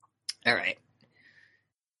All right.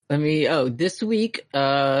 This week,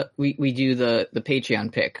 we do the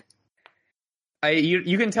Patreon pick.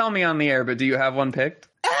 You can tell me on the air, but do you have one picked?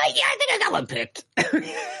 Yeah, I think I got one picked. I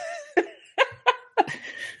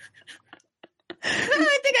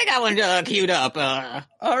think I got one queued up.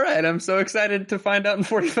 All right, I'm so excited to find out in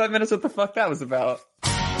 45 minutes what the fuck that was about.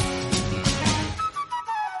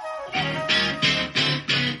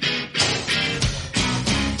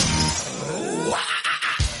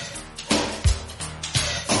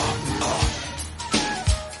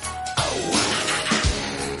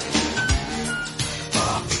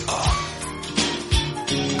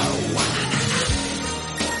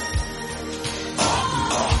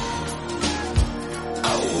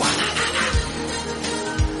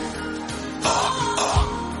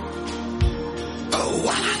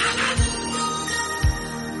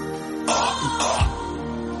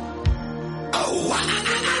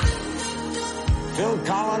 Phil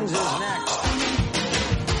Collins is next.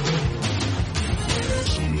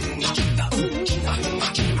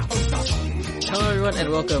 Hello, everyone, and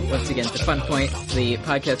welcome once again to Fun Point, the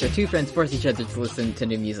podcast where two friends force each other to listen to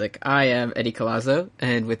new music. I am Eddie Colazzo,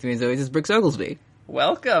 and with me as always is Brooks Oglesby.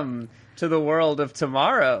 Welcome to the world of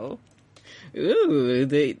tomorrow. Ooh,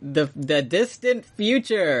 the distant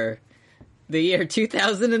future. The year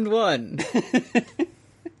 2001.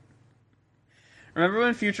 Remember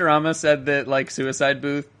when Futurama said that, like, suicide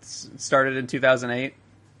booths started in 2008?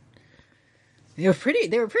 They were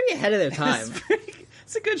pretty ahead of their time.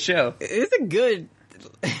 It's a good show. It's a good...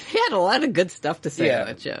 He had a lot of good stuff to say on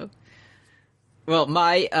that show. Well,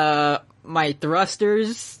 my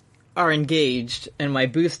thrusters are engaged, and my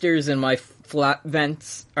boosters and my flat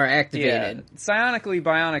vents are activated. Yeah. Psionically,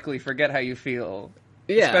 bionically, forget how you feel.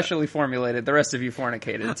 Yeah. Specially formulated. The rest of you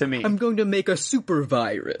fornicated, to me. I'm going to make a super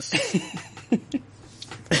virus.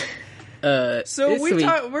 So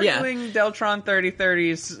we're yeah. doing Deltron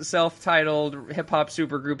 3030's self-titled hip-hop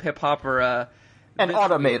supergroup Hip Hopera. An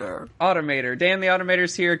Automator. Automator. Dan the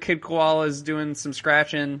Automator's here. Kid Koala's doing some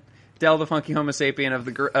scratching. Del the Funky Homo Sapien of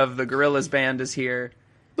the Gorillaz band is here.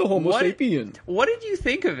 The Homo Sapien. What did you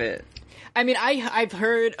think of it? I mean, I've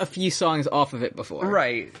heard a few songs off of it before.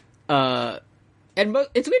 Right. And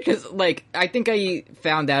it's weird because, like, I think I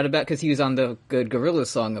found out about because he was on the Good Gorillaz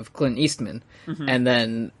song of Clint Eastman, and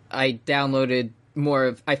then I downloaded more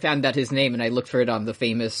of. I found out his name and I looked for it on the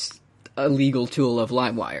famous illegal tool of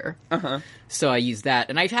LimeWire. So I used that,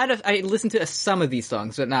 and I listened to some of these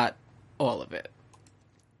songs, but not all of it.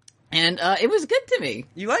 And it was good to me.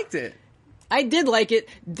 You liked it. I did like it.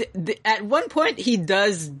 At one point, he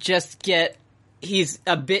does just get. He's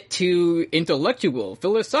a bit too intellectual,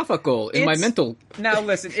 philosophical in my mental. Now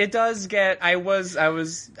listen, it does get. I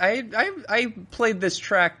played these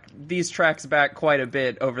tracks back quite a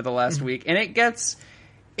bit over the last week, and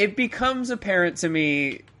it becomes apparent to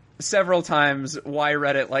me several times why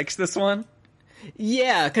Reddit likes this one.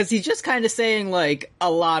 Yeah, because he's just kind of saying like a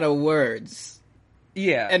lot of words.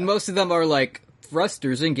 Yeah, and most of them are like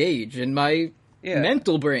thrusters engage in my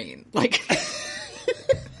mental brain, like.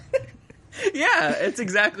 Yeah, it's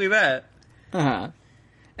exactly that. And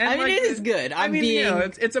I mean, it is good.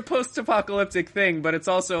 It's a post-apocalyptic thing, but it's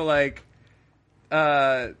also like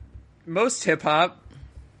most hip-hop,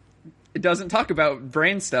 it doesn't talk about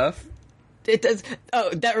brain stuff. It does. Oh,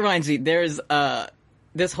 that reminds me. There's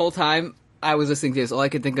this whole time I was listening to this, all I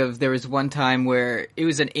could think of, there was one time where it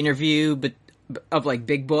was an interview of like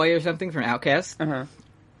Big Boy or something from Outkast.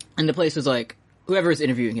 And the place was like, whoever was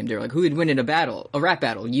interviewing him, they were like, who would win in a rap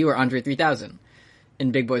battle, you or Andre 3000?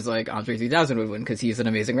 And Big Boy's like, Andre 3000 would win because he's an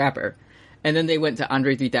amazing rapper. And then they went to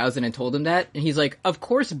Andre 3000 and told him that, and he's like, of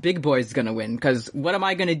course Big Boy's gonna win, because what am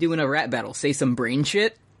I gonna do in a rap battle? Say some brain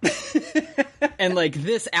shit? And like,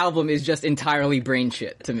 this album is just entirely brain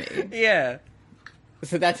shit to me. Yeah.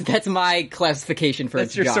 So that's my classification for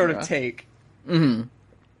its genre. That's your sort of take.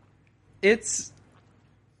 It's...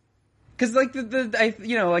 Because like,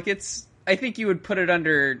 I think you would put it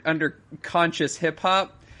under conscious hip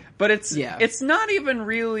hop, but it's not even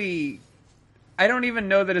really. I don't even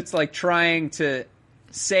know that it's like trying to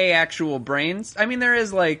say actual brains. I mean, there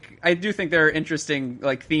is like, I do think there are interesting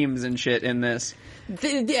like themes and shit in this.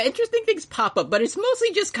 The interesting things pop up, but it's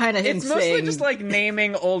mostly just kind of him saying. It's mostly just like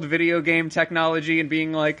naming old video game technology and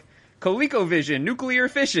being like ColecoVision, nuclear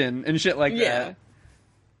fission, and shit like that.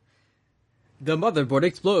 The motherboard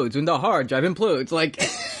explodes when the hard drive implodes, like.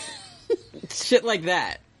 Shit like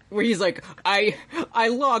that. Where he's like, I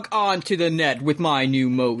log on to the net with my new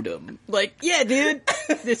modem. Like, yeah, dude,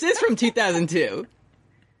 this is from 2002.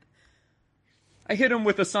 I hit him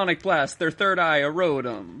with a sonic blast, their third eye erode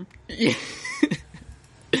him. Yeah.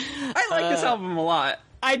 I like this album a lot.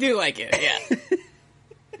 I do like it. Yeah,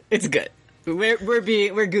 it's good. We're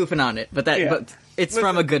goofing on it, but it's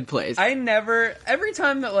from a good place. Every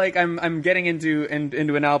time that like I'm getting into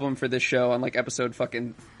an album for this show on like episode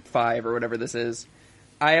fucking 5 or whatever this is,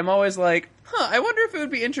 I am always like, I wonder if it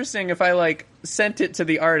would be interesting if I like sent it to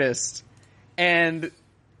the artist, and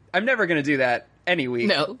I'm never gonna do that any week.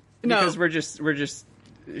 No, because we're just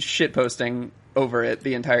shit posting over it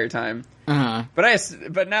the entire time.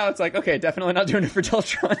 But now it's like, okay, definitely not doing it for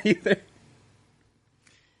Deltron either.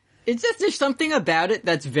 It's just there's something about it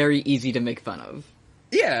that's very easy to make fun of.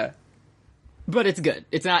 Yeah, but it's good.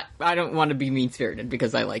 It's not. I don't want to be mean spirited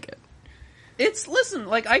because I like it. Listen,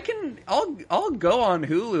 like I'll go on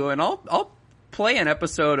Hulu and I'll play an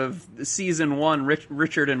episode of season 1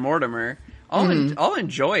 Richard and Mortimer. I'll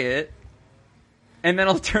enjoy it, and then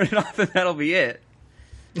I'll turn it off, and that'll be it.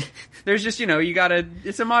 There's just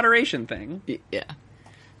it's a moderation thing. Yeah.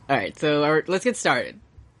 All right, so let's get started.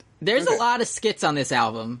 There's a lot of skits on this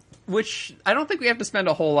album, which I don't think we have to spend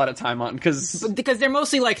a whole lot of time on because they're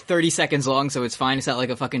mostly like 30 seconds long, so it's fine. It's not like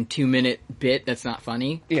a fucking 2-minute bit that's not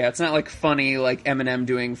funny. Yeah, it's not like funny, like Eminem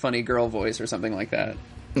doing funny girl voice or something like that.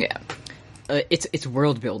 Yeah, it's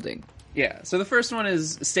world building. Yeah, so the first one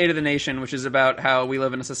is State of the Nation, which is about how we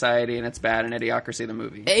live in a society and it's bad, and Idiocracy the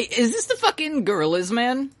movie. Hey, is this the fucking Gorillaz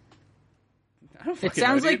man? I don't fucking It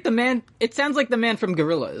sounds know, like the man. It sounds like the man from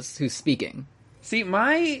Gorillaz who's speaking. See,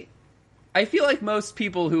 I feel like most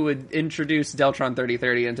people who would introduce Deltron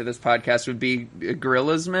 3030 into this podcast would be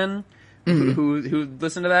Gorillaz men who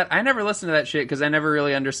listen to that. I never listened to that shit because I never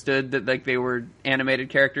really understood that like they were animated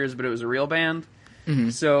characters, but it was a real band.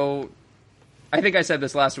 So I think I said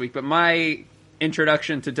this last week, but my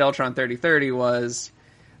introduction to Deltron 3030 was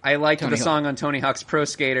I liked the song on Tony Hawk's Pro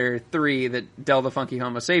Skater 3 that Del the Funky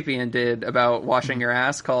Homo Sapien did about washing your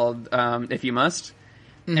ass called If You Must.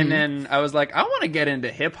 And then I was like, I want to get into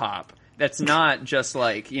hip-hop. That's not just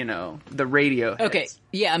like, the radio hits. Okay,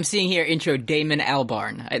 yeah, I'm seeing here intro Damon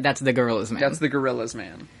Albarn. That's the Gorillaz man. That's the Gorillaz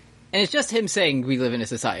man. And it's just him saying we live in a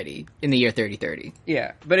society in the year 3030.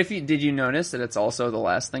 Yeah, but did you notice that it's also the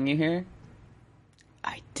last thing you hear?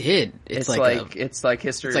 I did. It's like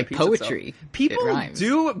history. It's like poetry. Itself. People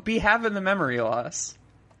do be having the memory loss.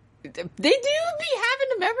 They do be having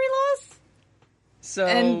the memory loss. So,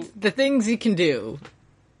 and the things you can do,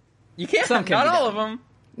 you can't. Not all of them.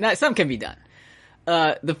 No, some can be done.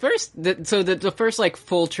 The first like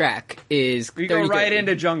full track is we go right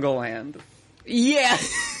into Jungle Land. Yeah,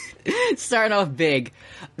 starting off big.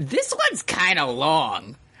 This one's kind of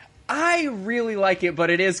long. I really like it, but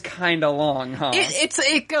it is kind of long, huh?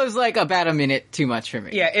 It goes like about a minute too much for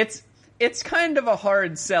me. Yeah, it's kind of a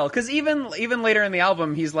hard sell because even later in the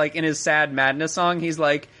album, he's like in his Sad Madness song, he's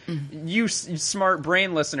like, "You smart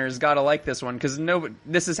brain listeners gotta like this one because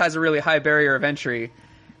this has a really high barrier of entry."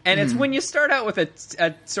 And it's when you start out with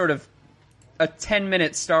a sort of a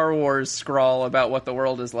 10-minute Star Wars scrawl about what the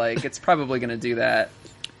world is like, it's probably going to do that.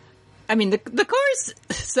 I mean, the chorus.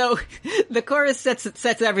 So the chorus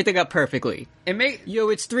sets everything up perfectly.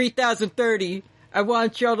 It's 3030. I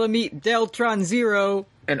want y'all to meet Deltron Zero,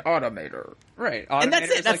 an Automator. Right, Automator, and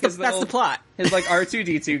that's it. That's the plot. His like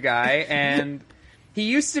R2D2 guy, and he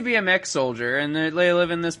used to be a mech soldier, and they live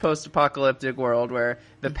in this post-apocalyptic world where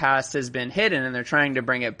the past has been hidden, and they're trying to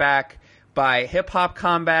bring it back by hip-hop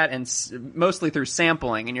combat and mostly through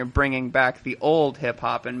sampling, and you're bringing back the old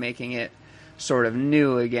hip-hop and making it sort of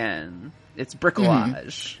new again. It's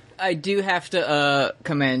bricolage. I do have to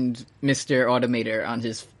commend Mr. Automator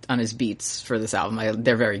on his beats for this album.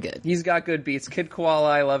 They're very good. He's got good beats. Kid Koala,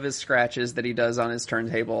 I love his scratches that he does on his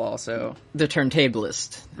turntable also. The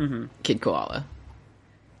turntablist, Kid Koala.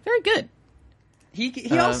 Very good.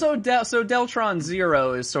 He also so Deltron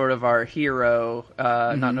Zero is sort of our hero,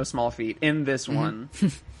 not no small feat in this one,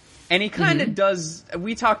 and he kind of does.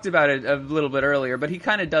 We talked about it a little bit earlier, but he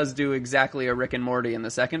kind of does do exactly a Rick and Morty in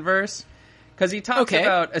the second verse because he talks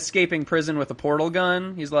about escaping prison with a portal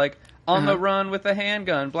gun. He's like, on the run with a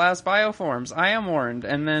handgun, blast bioforms, I am warned,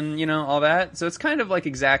 and then, all that. So it's kind of like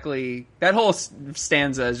exactly, that whole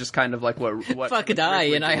stanza is just kind of like what fuck a die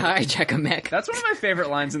and I hijack a mech. That's one of my favorite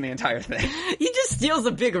lines in the entire thing. He just steals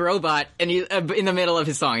a big robot and he's in the middle of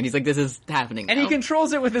his song, and he's like, this is happening now. And he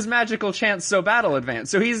controls it with his magical chant, So Battle Advance.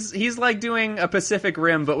 So he's like doing a Pacific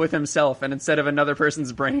Rim, but with himself, and instead of another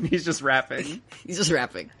person's brain, he's just rapping. He's just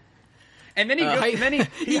rapping. And then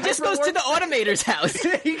he just goes to the Automator's house.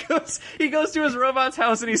 he goes to his robot's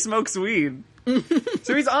house and he smokes weed.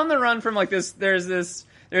 So he's on the run from like this. There's this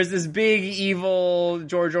big evil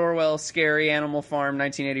George Orwell scary Animal Farm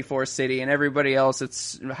 1984 city, and everybody else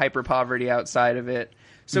it's hyper poverty outside of it.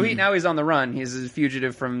 So now he's on the run. He's a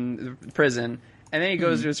fugitive from prison, And then he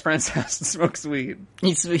goes to his friend's house and smokes weed.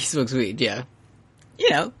 He smokes weed, yeah. You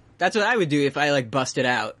know, that's what I would do if I, like, busted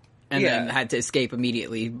out and then had to escape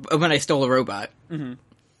immediately when I stole a robot. Mm-hmm.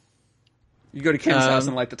 You go to Kim's house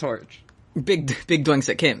and light the torch. Big doinks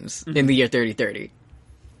at Kim's in the year 3030.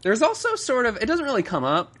 There's also sort of, it doesn't really come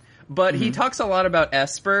up, but he talks a lot about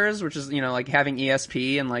espers, which is, you know, like having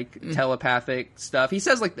ESP and like telepathic stuff. He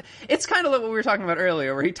says like, it's kind of like what we were talking about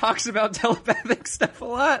earlier, where he talks about telepathic stuff a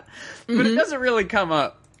lot, but it doesn't really come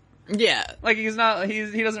up. Yeah. Like he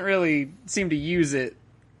doesn't really seem to use it.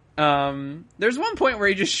 There's one point where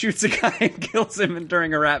he just shoots a guy and kills him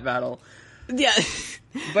during a rap battle. Yeah.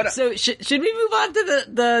 But so should we move on to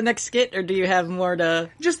the next skit, or do you have more to?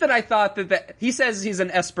 Just that I thought that he says he's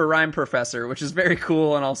an Esper rhyme professor, which is very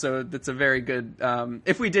cool, and also that's a very good.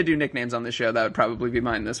 If we did do nicknames on the show, that would probably be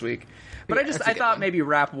mine this week. But yeah, I thought maybe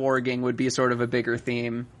rap warging would be sort of a bigger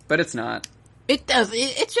theme, but it's not. It does.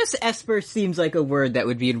 It's just Esper seems like a word that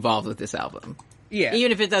would be involved with this album. Yeah,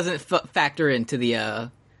 even if it doesn't factor into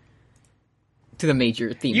the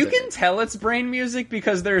major themes. You can tell it's brain music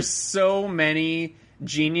because there's so many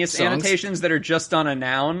genius annotations that are just on a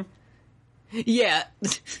noun. Yeah.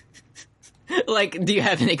 Like, do you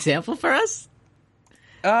have an example for us?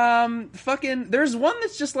 There's one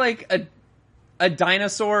that's just like a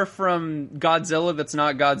dinosaur from Godzilla that's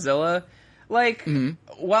not Godzilla. Like,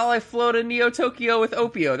 while I float a Neo Tokyo with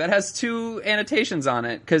Opio, that has 2 annotations on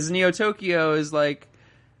it, because Neo Tokyo is like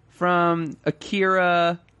from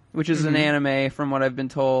Akira, which is an anime from what I've been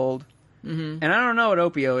told. And I don't know what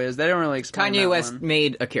Opio is. They don't really explain Kanye that West one.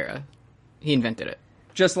 made Akira. He invented it.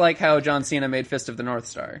 Just like how John Cena made Fist of the North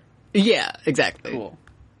Star. Yeah, exactly. Cool.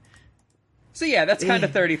 So yeah, that's kind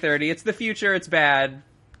of 30-30. It's the future, it's bad.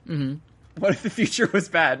 Mm-hmm. What if the future was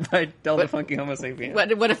bad by Delta Funky Homo Sapien?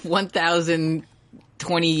 What if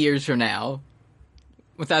 1,020 years from now?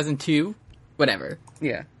 1,002? Whatever.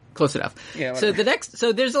 Yeah. Close enough. Yeah. So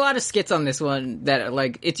there's a lot of skits on this one that are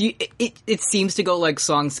like it seems to go like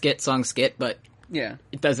song skit, but yeah,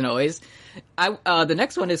 it doesn't always. The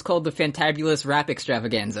next one is called the Fantabulous Rap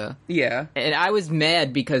Extravaganza. Yeah, and I was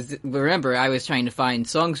mad because remember I was trying to find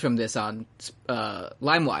songs from this on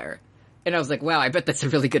LimeWire, and I was like, wow, I bet that's a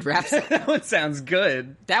really good rap song. That one sounds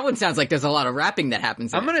good. That one sounds like there's a lot of rapping that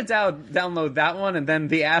happens. I'm gonna download that one and then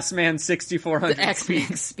the Assman 6400 the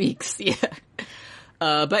X-Man speaks. Yeah.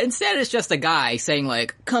 But instead it's just a guy saying,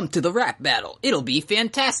 like, come to the rap battle. It'll be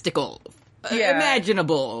fantastical.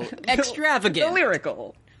 Imaginable. Extravagant. The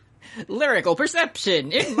lyrical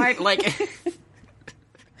perception. It might, like...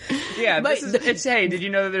 Yeah, hey, did you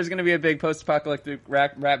know that there's going to be a big post-apocalyptic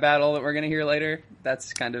rap battle that we're going to hear later?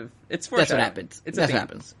 That's kind of... That's what happens. That's what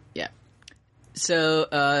happens. Yeah.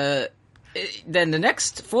 So, then the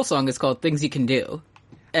next full song is called Things You Can Do.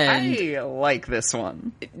 And I like this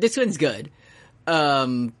one. This one's good.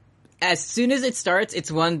 As soon as it starts,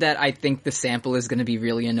 it's one that I think the sample is going to be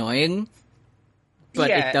really annoying. But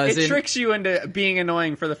it doesn't. It tricks you into being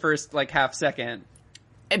annoying for the first, like, half second.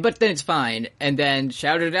 But then it's fine. And then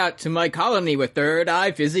shout it out to my colony with third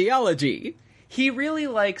eye physiology. He really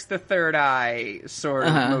likes the third eye sort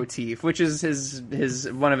of motif, which is his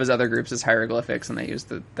one of his other groups is hieroglyphics, and they use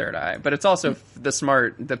the third eye. But it's also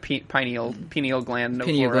the pineal gland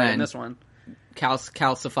in this one.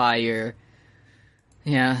 Calcify your...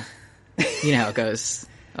 Yeah. You know how it goes.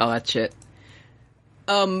 All that shit.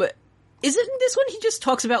 Isn't this one he just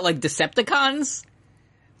talks about, like, Decepticons?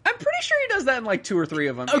 I'm pretty sure he does that in, like, 2 or 3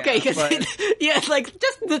 of them. Okay, because like,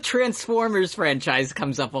 just the Transformers franchise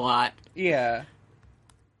comes up a lot. Yeah.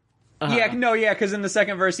 Because in the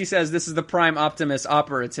second verse he says, this is the Prime Optimus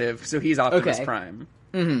operative, so he's Optimus Prime.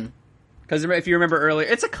 Mm-hmm. Because if you remember earlier,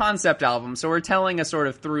 it's a concept album, so we're telling a sort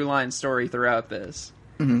of through-line story throughout this.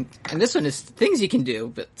 Mm-hmm. And this one is things you can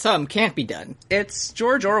do, but some can't be done. It's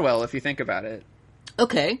George Orwell, if you think about it.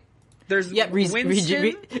 Okay. There's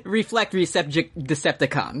Winston... reflect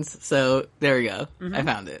Decepticons. So, there we go. Mm-hmm. I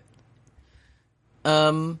found it.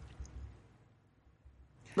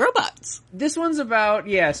 Robots. This one's about,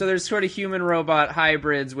 so there's sort of human-robot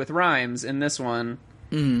hybrids with rhymes in this one.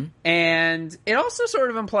 Mm-hmm. And it also sort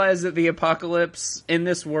of implies that the apocalypse in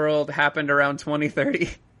this world happened around 2030.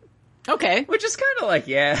 Okay. Which is kind of like,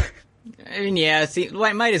 I mean, see,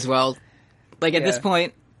 might as well. Like, at this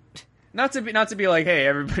point... Not to be like, hey,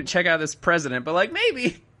 everybody check out this president, but, like,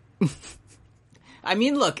 maybe. I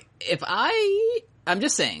mean, look, I'm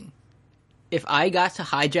just saying, if I got to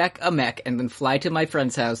hijack a mech and then fly to my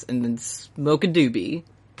friend's house and then smoke a doobie,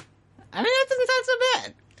 I mean, that doesn't sound so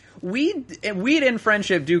bad. Weed and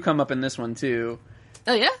friendship do come up in this one, too.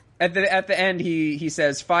 Oh, yeah? At the end, he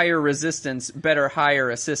says, "Fire resistance, better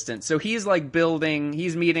hire assistance." So he's like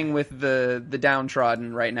he's meeting with the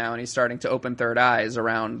downtrodden right now, and he's starting to open third eyes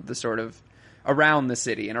around the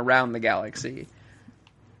city and around the galaxy.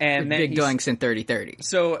 And then big doinks in 3030.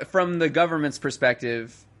 So from the government's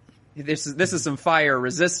perspective, this is some fire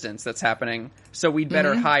resistance that's happening. So we'd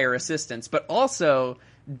better hire assistance, but also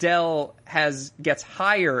Del gets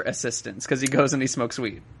higher assistance because he goes and he smokes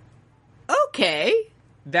weed. Okay.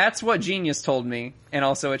 That's what Genius told me, and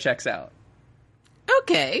also it checks out.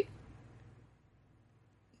 Okay.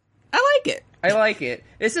 I like it. I like it.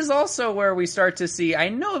 This is also where we start to see, I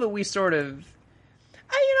know that we sort of,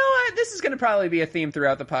 you know what, this is going to probably be a theme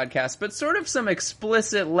throughout the podcast, but sort of some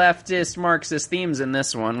explicit leftist Marxist themes in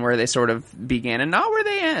this one, where they sort of begin and not where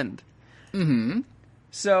they end. Mm-hmm.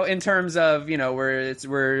 So in terms of, you know, where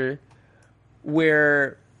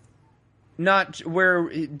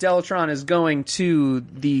Deltron is going to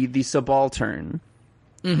the subaltern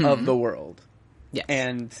of the world. Yes.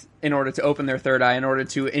 And in order to open their third eye, in order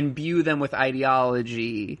to imbue them with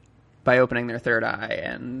ideology by opening their third eye.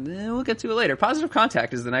 And we'll get to it later. Positive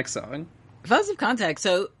Contact is the next song. Positive Contact.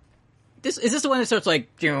 So is this the one that starts like...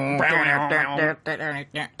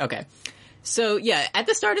 Okay. So yeah, at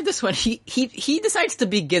the start of this one, he decides to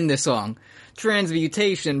begin this song.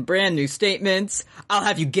 Transmutation, brand new statements. I'll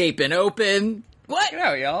have you gaping open. What? Check it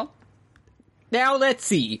out, y'all. Now let's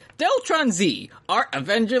see. Deltron Z, Art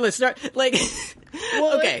Avenger. Let's start. Like,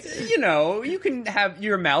 well, okay, you know, you can have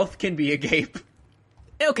your mouth can be agape.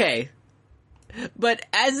 Okay, but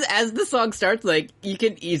as the song starts, like, you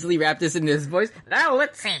can easily wrap this in this voice. Now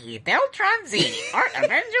let's see. Deltron Z, Art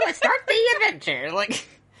Avenger. Let's start the adventure. Like,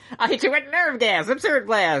 I'll hit you with nerve gas, absurd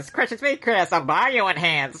blast, crush its crest, I'll bio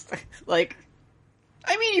enhanced. Like,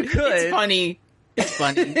 I mean, you could. It's funny. It's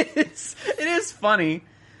funny. It is funny.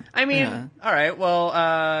 I mean, all right. Well,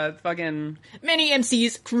 fucking many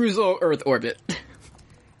MCs cruise Earth orbit.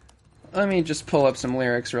 Let me just pull up some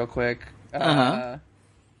lyrics real quick. The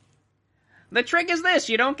trick is this: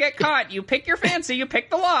 you don't get caught. You pick your fancy. You pick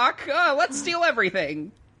the lock. Let's steal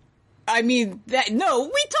everything. I mean, we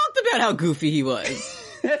talked about how goofy he was.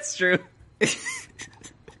 That's true.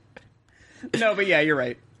 No, but yeah, you're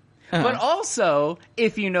right. But also,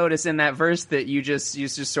 if you notice in that verse that you just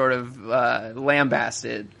sort of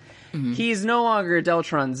lambasted, he's no longer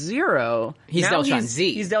Deltron Zero. He's Deltron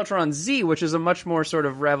Z. He's Deltron Z, which is a much more sort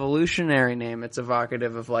of revolutionary name. It's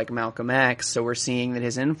evocative of, like, Malcolm X, so we're seeing that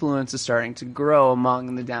his influence is starting to grow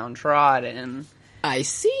among the downtrodden. I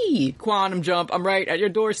see. Quantum jump, I'm right at your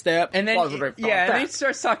doorstep. And then, and then he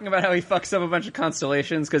starts talking about how he fucks up a bunch of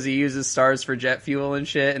constellations because he uses stars for jet fuel and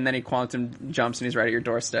shit, and then he quantum jumps and he's right at your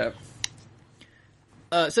doorstep.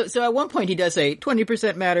 So at one point he does say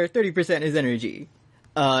 20% matter, 30% is energy.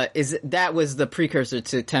 That was the precursor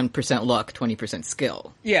to 10% luck, 20%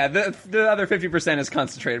 skill. Yeah, the other 50% is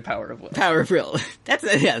concentrated power of will. Power of will.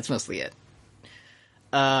 That's mostly it.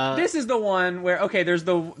 This is the one where, okay,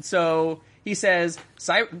 he says,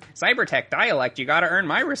 Cybertech dialect, you gotta earn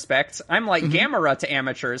my respects. I'm like Gamera to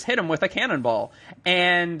amateurs, hit him with a cannonball.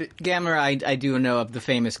 And Gamera, I do know of the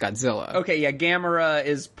famous Godzilla. Okay, yeah, Gamera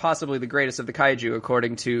is possibly the greatest of the kaiju,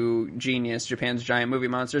 according to Genius, Japan's Giant Movie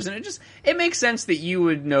Monsters. And it makes sense that you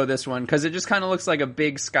would know this one, because it just kind of looks like a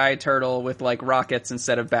big sky turtle with, like, rockets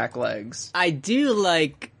instead of back legs. I do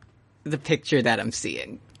like the picture that I'm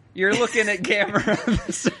seeing. You're looking at Gamera,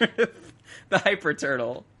 the Hyper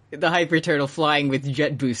Turtle. The Hyper Turtle flying with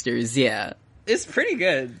jet boosters, yeah. It's pretty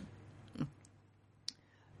good.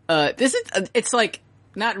 It's like,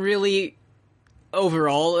 not really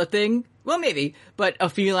overall a thing. Well, maybe, but a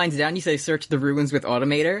few lines down you say search the ruins with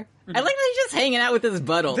Automator. I like that he's just hanging out with his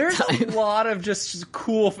butt all the time. There's a lot of just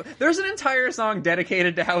cool... There's an entire song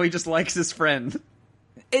dedicated to how he just likes his friend.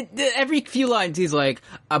 Every few lines he's like,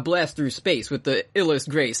 I blast through space with the illest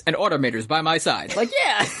grace and Automator's by my side. Like,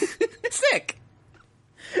 yeah, sick.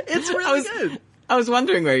 It's really good. I was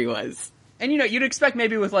wondering where he was. And, you know, you'd expect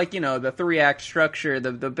maybe with, like, you know, the 3-act structure,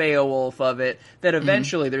 the Beowulf of it, that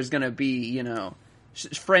eventually there's going to be, you know,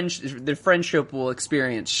 the friendship will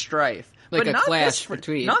experience strife. Like but a clash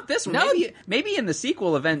between... Not this one. No. Maybe in the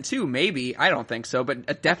sequel event, too. Maybe. I don't think so.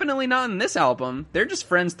 But definitely not in this album. They're just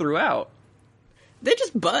friends throughout. They're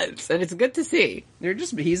just buds, and it's good to see.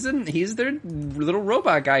 He's their little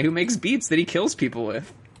robot guy who makes beats that he kills people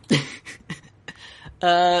with.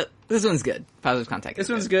 This one's good. Positive Contact. This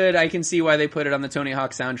one's good. I can see why they put it on the Tony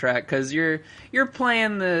Hawk soundtrack, because you're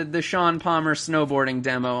playing the Sean Palmer snowboarding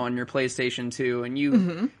demo on your PlayStation 2, and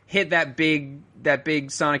you hit that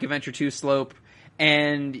big Sonic Adventure 2 slope,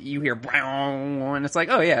 and you hear and it's like,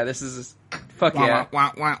 oh yeah, this is fuck yeah.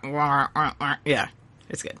 Yeah,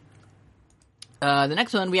 it's good. The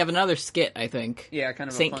next one, we have another skit, I think. Yeah, kind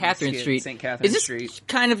of St. Catherine Street. St. Catherine Is this Street.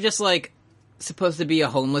 kind of just, like, supposed to be a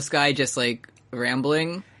homeless guy just, like,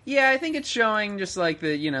 rambling? Yeah, I think it's showing just, like,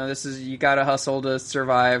 the, you know, this is, you gotta hustle to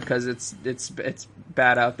survive because it's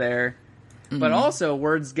bad out there. Mm-hmm. But also,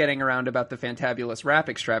 word's getting around about the fantabulous rap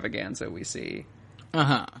extravaganza we see.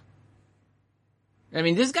 Uh-huh. I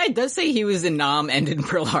mean, this guy does say he was in Nam and in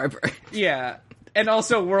Pearl Harbor. Yeah. And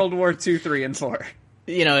also World War II, 3, and 4.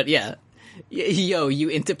 You know, yeah. Yo, you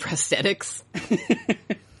into prosthetics?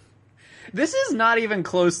 This is not even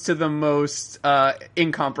close to the most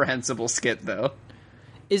incomprehensible skit, though.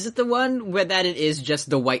 Is it the one where that it is just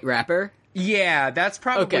the white rapper? Yeah, that's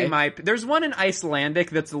probably okay. There's one in Icelandic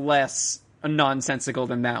that's less nonsensical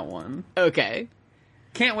than that one. Okay.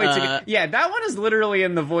 Can't wait to get... Yeah, that one is literally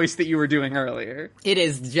in the voice that you were doing earlier. It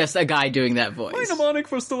is just a guy doing that voice. My mnemonic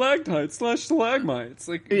for stalactites/stalagmites.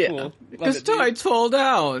 Like, yeah. Cool. Because tides fall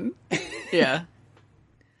down. Yeah.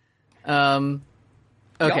 Okay. Y'all mind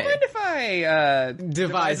if I,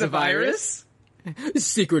 devise a virus?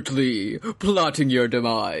 Secretly plotting your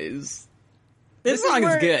demise. This song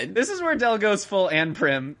is good. This is where Del goes full Ann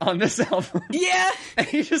Prim on this album. Yeah!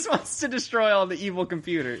 He just wants to destroy all the evil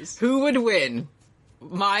computers. Who would win?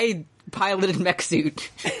 My piloted mech suit.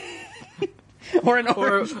 Or an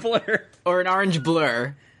orange blur. Or an orange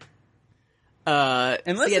blur.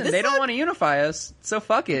 And listen, they don't want to unify us, so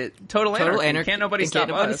fuck it. Total anarchy. Can't nobody stop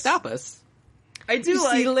us. I do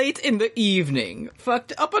see, late in the evening,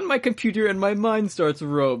 fucked up on my computer and my mind starts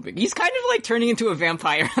roaming. He's kind of like turning into a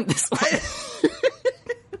vampire on this one.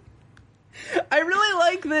 I really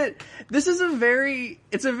like that this is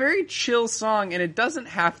it's a very chill song, and it doesn't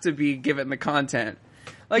have to be given the content.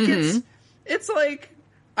 Like, it's like,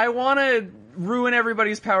 I want to ruin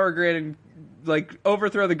everybody's power grid and, like,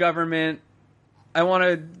 overthrow the government. I want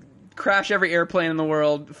to crash every airplane in the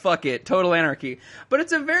world. Fuck it. Total anarchy. But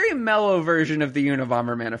it's a very mellow version of the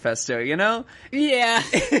Unabomber Manifesto, you know? Yeah,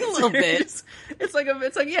 a little bit. It's like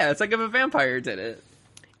if a vampire did it.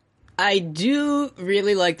 I do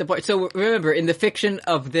really like the part. So remember, in the fiction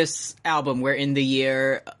of this album, we're in the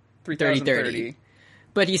year 3030.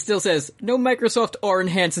 But he still says, no Microsoft or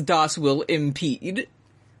enhanced DOS will impede.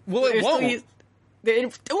 Well, it won't.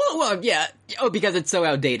 Well, yeah. Oh, because it's so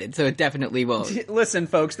outdated, so it definitely won't. Listen,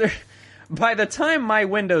 folks, by the time my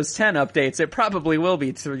Windows 10 updates, it probably will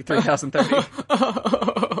be 3030.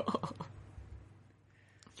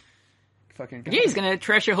 Fucking God. Yeah, he's gonna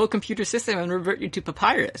trash your whole computer system and revert you to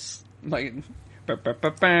Papyrus. Like... Yeah, there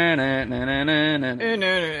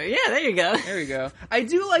you go. There we go. I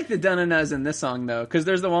do like the dun-na-nas in this song, though, because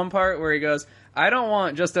there's the one part where he goes, I don't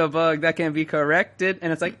want just a bug that can be corrected,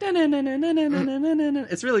 and it's like,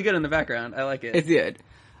 it's really good in the background. I like it. It's good.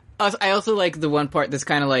 I also like the one part that's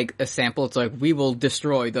kind of like a sample. It's like, we will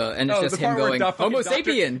destroy the... And it's just him going, Homo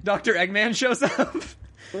sapien! Dr. Eggman shows up.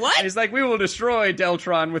 What? And he's like, we will destroy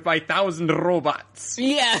Deltron with my 1,000 robots.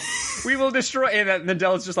 Yeah. We will destroy... And then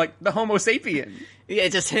Del's just like, the Homo sapien. Yeah,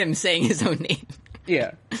 just him saying his own name.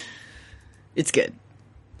 Yeah. It's good.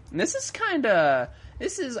 And this is kind of...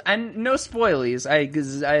 and no spoilies. I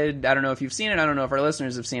don't know if you've seen it. I don't know if our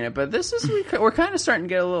listeners have seen it. But this is... we're kind of starting to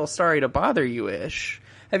get a little Sorry to Bother You-ish.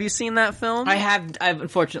 Have you seen that film?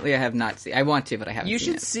 Unfortunately, I have not seen. I want to, but I haven't. You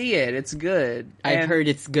should see it. It's good. I've heard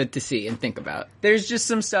it's good to see and think about. There's just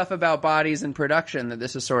some stuff about bodies and production that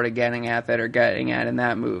this is sort of getting at in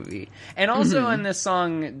that movie. And also in this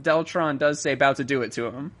song, Deltron does say "about to do it" to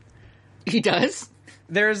him. He does?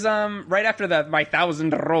 There's right after that my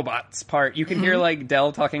 1,000 robots part, you can hear like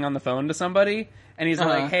Del talking on the phone to somebody. And he's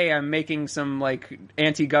like, "Hey, I'm making some like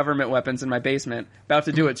anti-government weapons in my basement. About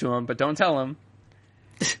to do it to him, but don't tell him."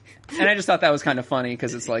 And I just thought that was kind of funny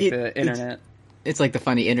because it's like the internet. It's like the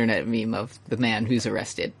funny internet meme of the man who's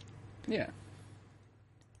arrested. Yeah.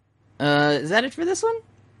 Is that it for this one?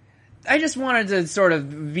 I just wanted to sort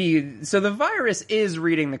of be... So the virus is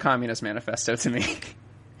reading the Communist Manifesto to me.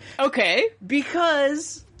 Okay.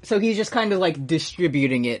 Because... So he's just kind of like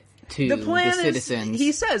distributing it to the citizens.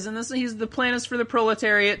 He says, and the plan is for the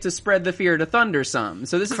proletariat to spread the fear to thundersome.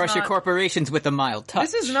 So this Crush your corporations with a mild touch.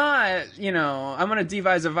 This is not, I'm going to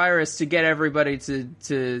devise a virus to get everybody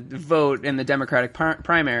to vote in the Democratic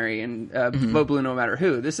primary and vote blue no matter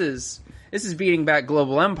who. This is beating back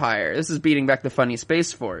global empire. This is beating back the funny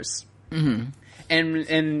Space Force. Mm-hmm.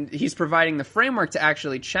 And he's providing the framework to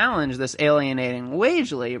actually challenge this alienating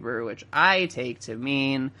wage labor, which I take to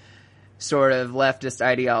mean sort of leftist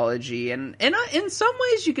ideology. And in some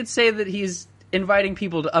ways you could say that he's inviting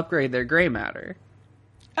people to upgrade their gray matter.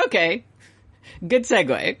 Okay. Good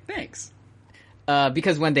segue. Thanks.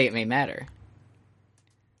 Because one day it may matter.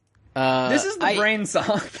 This is the brain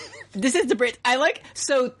song. This is the Brit.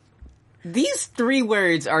 So these 3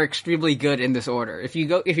 words are extremely good in this order. If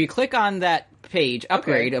you click on that page,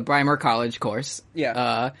 Upgrade, a Brymore College course.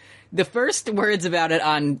 Yeah. The first words about it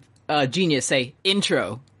on Genius say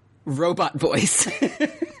intro, robot voice.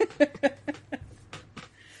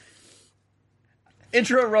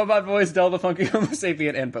 Intro, robot voice, Del the Funky Homo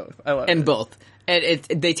Sapien, and both. I love it. And both. And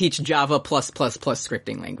they teach Java +++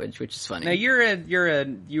 scripting language, which is funny. Now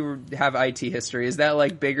you have IT history. Is that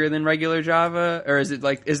like bigger than regular Java, or is it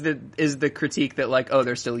like is the critique that like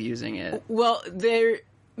they're still using it? Well, they're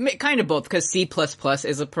kind of both because C++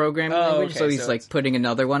 is a programming language, so he's like putting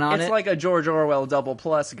another one on it. It's like a George Orwell double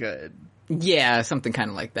plus good. Yeah, something kind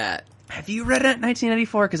of like that. Have you read it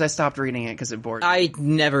 1984? Because I stopped reading it because it bored me. I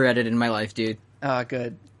never read it in my life, dude. Ah,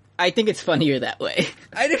 good. I think it's funnier that way.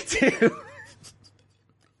 I do too.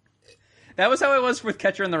 That was how I was with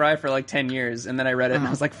Catcher in the Rye for like 10 years, and then I read it and I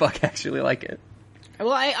was like, fuck, I actually like it.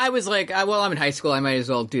 Well, I was like, well, I'm in high school, I might as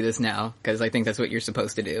well do this now, because I think that's what you're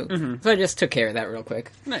supposed to do. Mm-hmm. So I just took care of that real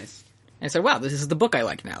quick. Nice. And I said, wow, this is the book I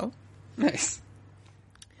like now. Nice.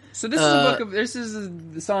 So this this is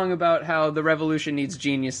a song about how the revolution needs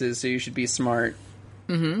geniuses, so you should be smart.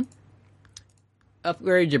 Mm-hmm.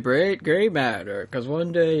 Upgrade your gray matter, because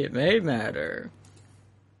one day it may matter.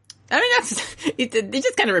 I mean, it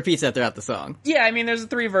just kind of repeats that throughout the song. Yeah, I mean, there's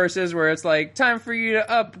 3 verses where it's like, time for you to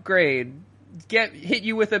upgrade, hit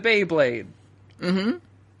you with a Beyblade. Mm-hmm.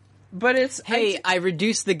 But it's... Hey, I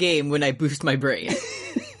reduce the game when I boost my brain.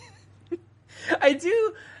 I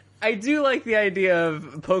do like the idea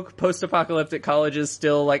of post-apocalyptic colleges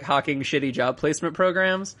still like hawking shitty job placement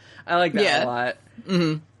programs. I like that a lot.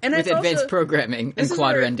 Mm-hmm. And with advanced programming and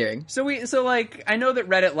quad rendering. So I know that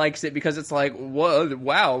Reddit likes it because it's like, whoa,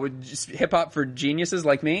 wow, just hip hop for geniuses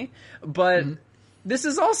like me. But this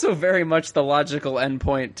is also very much the logical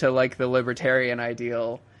endpoint to like the libertarian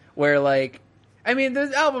ideal, where like, I mean,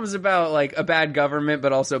 the album's about like a bad government,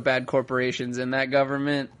 but also bad corporations in that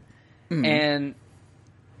government, and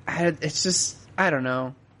it's just, I don't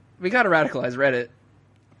know. We gotta radicalize Reddit.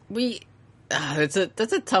 That's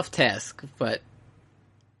a tough task, but.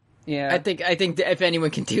 Yeah, I think if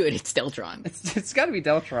anyone can do it, it's Deltron. It's got to be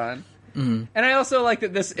Deltron. Mm-hmm. And I also like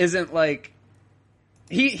that this isn't like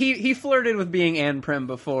he flirted with being Ann Prim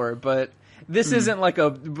before, but this isn't like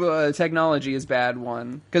a technology is bad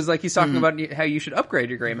one, because like he's talking about how you should upgrade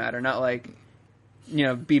your gray matter, not like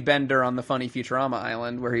be Bender on the funny Futurama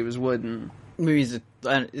island where he was wooden. Is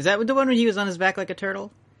that the one where he was on his back like a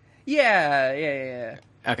turtle? Yeah.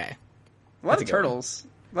 Okay, a lot of turtles,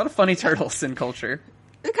 a lot of funny turtles in culture.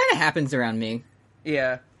 It kind of happens around me.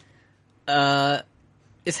 Yeah.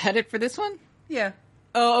 Is Headed for this one? Yeah.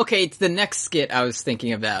 Oh, okay, it's the next skit I was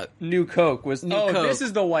thinking about. New Coke was... New Coke. This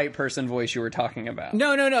is the white person voice you were talking about.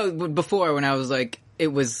 No. Before, when I was like,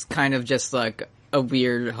 it was kind of just like a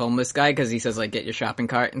weird homeless guy, because he says like, get your shopping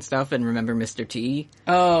cart and stuff, and remember Mr. T?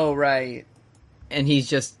 Oh, right. And he's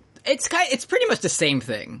just... It's pretty much the same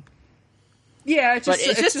thing. Yeah, it's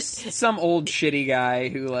just some old shitty guy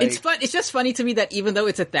who like... It's just funny to me that even though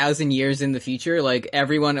it's 1,000 years in the future, like,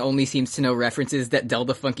 everyone only seems to know references that Del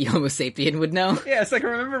the Funky Homo Sapien would know. Yeah, it's like,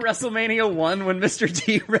 remember WrestleMania 1 when Mr.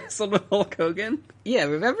 T wrestled with Hulk Hogan? Yeah,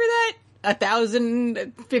 remember that?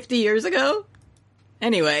 1,050 years ago?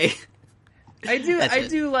 Anyway. I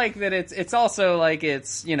do like that it's also like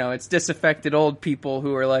it's disaffected old people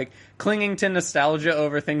who are like clinging to nostalgia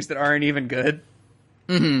over things that aren't even good.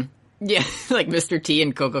 Mm-hmm. Yeah, like Mr. T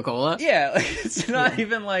and Coca-Cola. Yeah, like, it's not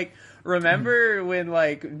even like, remember when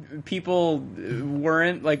like people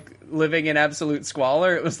weren't like living in absolute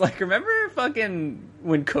squalor? It was like, remember fucking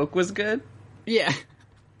when Coke was good? Yeah.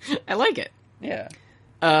 I like it. Yeah.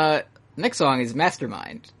 Next song is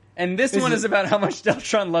Mastermind. And this one is about how much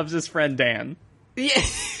Deltron loves his friend Dan. Yeah,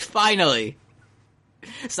 finally.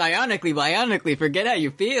 Psionically, bionically, forget how you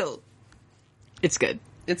feel. It's good.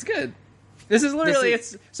 It's good. This is literally,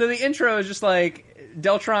 so the intro is just like,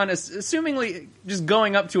 Deltron is assumingly just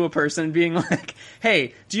going up to a person being like,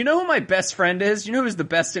 hey, do you know who my best friend is? Do you know who's the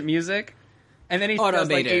best at music? And then he does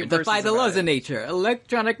like 8 verses defy the laws of nature.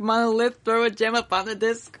 Electronic monolith, throw a gem up on the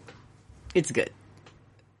disc. It's good.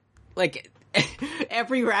 Like,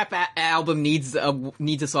 every rap album needs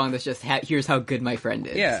a song that's just, here's how good my friend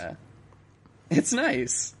is. Yeah. It's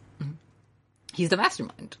nice. He's the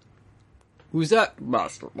mastermind. Who's that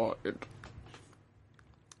mastermind?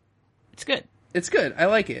 It's good. It's good. I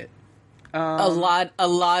like it. A lot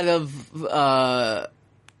of the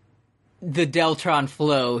Deltron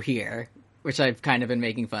flow here, which I've kind of been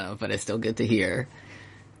making fun of, but it's still good to hear.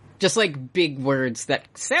 Just like big words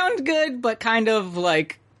that sound good, but kind of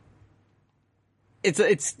like it's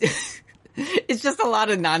It's just a lot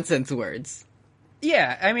of nonsense words.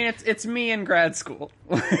 Yeah, I mean, it's me in grad school.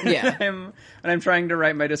 Yeah. when I'm trying to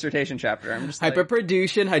write my dissertation chapter. I'm just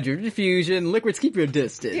hyperproduction, hydrogen diffusion, liquids keep your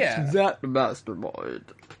distance. Yeah. That mastermind.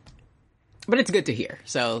 But it's good to hear,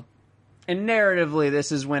 so... And narratively,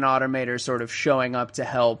 this is when Automator's sort of showing up to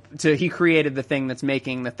help. He created the thing that's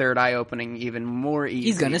making the third eye opening even more easy.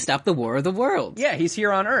 He's going to stop the War of the Worlds. Yeah, he's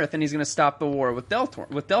here on Earth, and he's going to stop the war with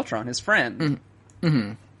Deltron, his friend.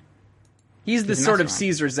 Mm-hmm. He's the sort of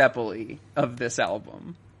Caesar Zeppeli of this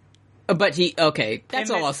album. But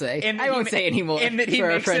that's all I'll say. I won't say anymore. And that he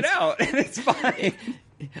makes it out, and it's fine.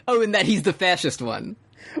 Oh, and that he's the fascist one.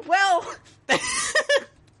 Well...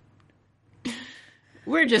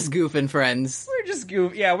 We're just goofing, friends. We're just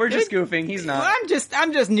goofing. He's not.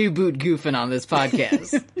 I'm just new boot goofing on this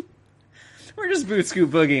podcast. We're just boot scoot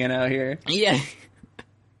boogieing out here. Yeah.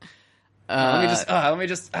 Let me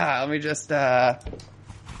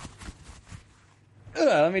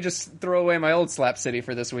just throw away my old Slap City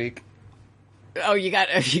for this week. Oh, you got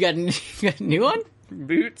a new one?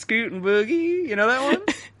 Boot scoot and boogie. You know that one?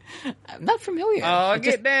 I'm not familiar. Oh,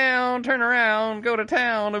 get down, turn around, go to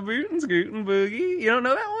town, a boot and scoot and boogie. You don't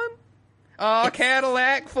know that one? Oh,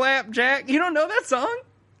 Cadillac, Flapjack. You don't know that song?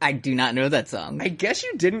 I do not know that song. I guess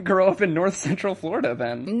you didn't grow up in North Central Florida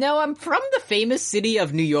then. No, I'm from the famous city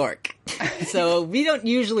of New York. So we don't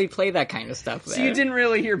usually play that kind of stuff there. So you didn't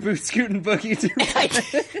really hear boot scoot and boogie too much?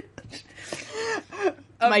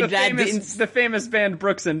 The famous band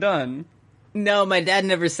Brooks and Dunn. No, my dad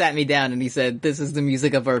never sat me down and he said, "This is the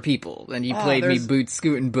music of our people," and he played me Boot,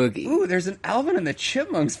 Scoot, and Boogie. Ooh, there's an Alvin and the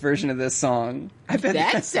Chipmunks version of this song. I bet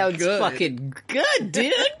that sounds good. Fucking good,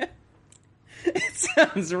 dude. It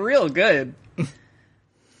sounds real good.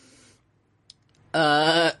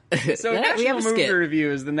 So National Movie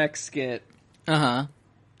Review is the next skit. What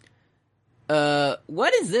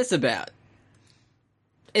is this about?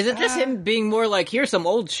 Is it just him being more like, here's some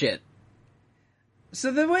old shit? So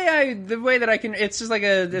the way that I can, it's just like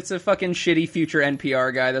it's a fucking shitty future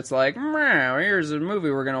NPR guy that's like, here's a movie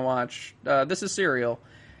we're gonna watch. This is Serial.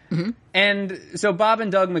 Mm-hmm. And so Bob and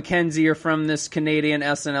Doug McKenzie are from this Canadian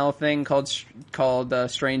SNL thing called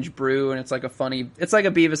Strange Brew, and it's like a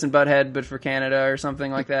Beavis and Butthead, but for Canada or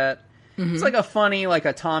something like that. Mm-hmm. It's like a funny, like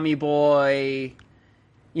a Tommy Boy,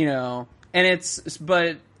 and it's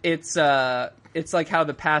like how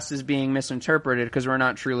the past is being misinterpreted because we're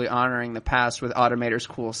not truly honoring the past with Automator's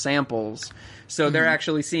cool samples. So they're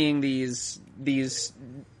actually seeing these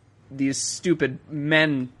stupid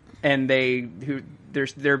men, and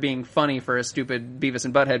they're being funny for a stupid Beavis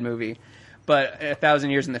and Butthead movie. But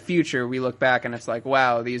 1,000 years in the future, we look back and it's like,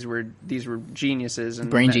 wow, these were geniuses and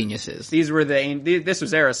brain geniuses. This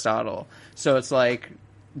was Aristotle. So it's like,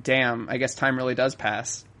 damn, I guess time really does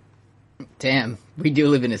pass. Damn, we do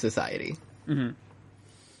live in a society. Mm-hmm.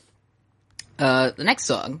 The next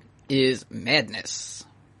song is Madness.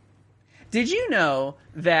 Did you know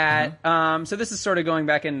that, so this is sort of going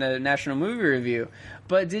back into National Movie Review,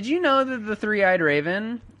 but did you know that the Three-Eyed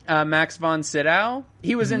Raven, Max von Sydow,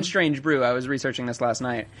 he was in Strange Brew. I was researching this last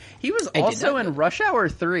night. He was also in Rush Hour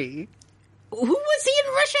 3. Who was he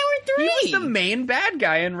in Rush Hour 3? He was the main bad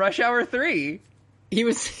guy in Rush Hour 3. He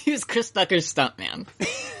was Chris Tucker's stuntman.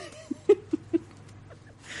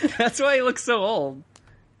 That's why he looks so old.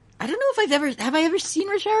 I don't know if have I ever seen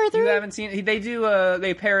Rush Hour 3? You haven't seen it? They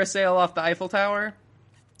parasail off the Eiffel Tower?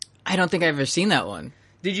 I don't think I've ever seen that one.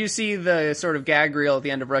 Did you see the sort of gag reel at the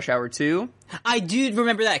end of Rush Hour 2? I do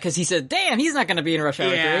remember that, because he said, damn, he's not going to be in Rush Hour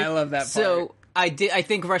 3. Yeah, I love that part. So, I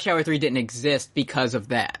think Rush Hour 3 didn't exist because of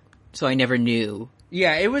that. So I never knew.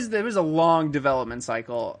 Yeah, it was a long development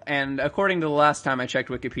cycle, and according to the last time I checked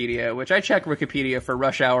Wikipedia, which I check Wikipedia for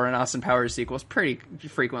Rush Hour and Austin Powers sequels pretty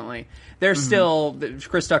frequently, there's still,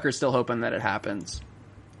 Chris Tucker's still hoping that it happens.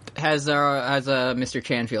 How's Mr.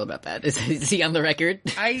 Chan feel about that? Is he on the record?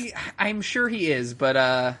 I'm sure he is, but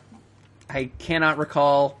I cannot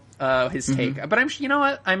recall his take. But you know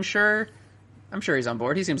what? I'm sure he's on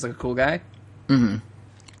board. He seems like a cool guy. Mm-hmm.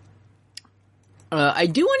 I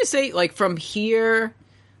do want to say, like, from here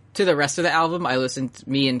to the rest of the album,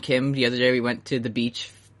 me and Kim, the other day, we went to the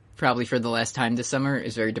beach, probably for the last time this summer.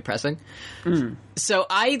 It's very depressing. Mm. So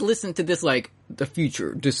I listened to this, like, the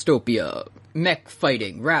future, dystopia, mech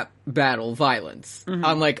fighting, rap battle, violence,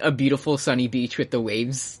 on, like, a beautiful sunny beach with the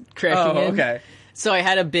waves crashing in. Okay. So I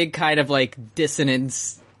had a big kind of, like,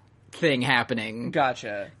 dissonance thing happening.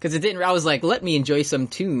 Gotcha. Because I was like, let me enjoy some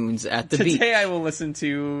tunes at the beach. Today I will listen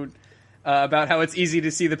to... about how it's easy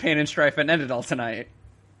to see the pain and strife and end it all tonight.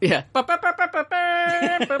 Yeah.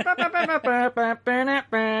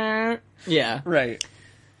 Yeah. Right.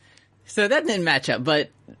 So that didn't match up,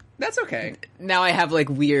 but That's okay. Now I have, like,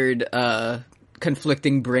 weird,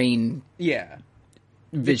 conflicting brain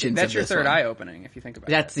visions. That's of your this third one. eye opening, if you think about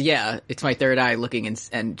it. It's my third eye looking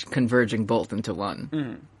and converging both into one.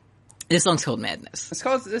 Mm. This song's called Madness.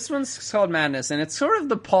 This one's called Madness, and it's sort of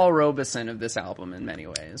the Paul Robeson of this album in many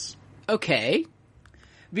ways. Okay.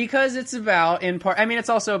 Because it's about, in part, I mean, it's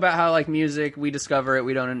also about how, like, music, we discover it,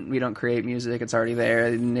 we don't create music, it's already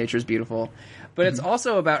there, nature's beautiful. But it's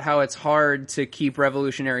also about how it's hard to keep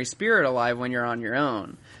revolutionary spirit alive when you're on your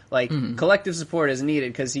own. Like, collective support is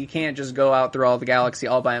needed, because he can't just go out through all the galaxy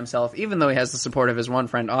all by himself, even though he has the support of his one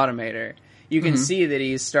friend, Automator. You can see that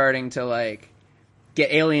he's starting to, like,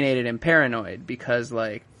 get alienated and paranoid, because,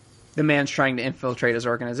 like, the man's trying to infiltrate his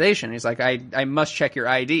organization. He's like, I must check your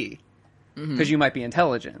ID. Because you might be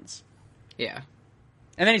intelligence. Yeah.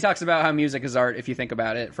 And then he talks about how music is art, if you think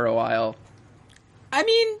about it, for a while. I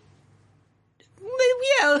mean,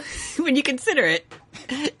 yeah, when you consider it,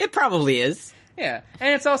 it probably is. Yeah.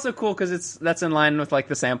 And it's also cool because that's in line with, like,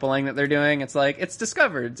 the sampling that they're doing. It's like, it's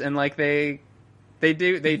discovered, and, like, they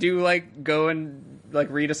do, like, go and, like,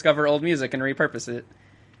 rediscover old music and repurpose it.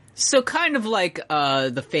 So kind of like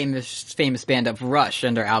the famous band of Rush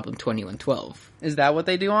and their album 2112. Is that what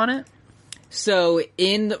they do on it? So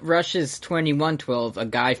in Rush's 2112, a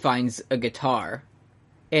guy finds a guitar,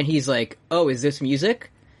 and he's like, "Oh, is this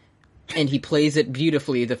music?" And he plays it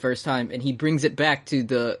beautifully the first time, and he brings it back to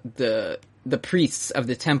the priests of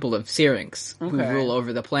the Temple of Syrinx, who rule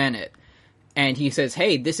over the planet. And he says,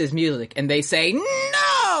 "Hey, this is music," and they say,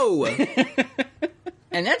 "No!"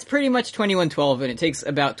 And that's pretty much 2112, and it takes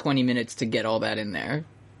about 20 minutes to get all that in there.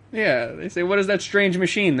 Yeah, they say, "What is that strange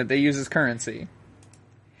machine that they use as currency?"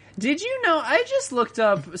 Did you know, I just looked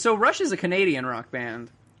up, so Rush is a Canadian rock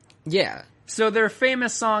band. Yeah. So their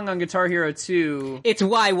famous song on Guitar Hero 2... It's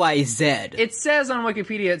YYZ. It says on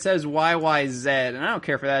Wikipedia, it says YYZ, and I don't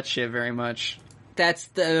care for that shit very much. That's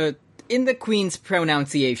in the Queen's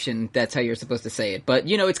pronunciation, that's how you're supposed to say it. But,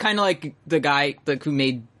 you know, it's kind of like the guy who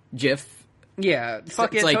made GIF. Yeah,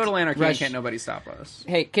 fuck it, like Total Anarchy, Rush. can't nobody stop us.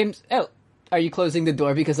 Hey, Kim, are you closing the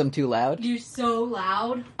door because I'm too loud? You're so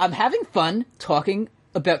loud. I'm having fun talking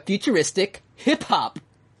about futuristic hip-hop.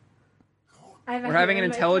 We're having an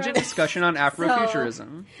intelligent discussion on Afrofuturism.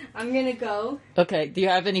 So, I'm gonna go. Okay, do you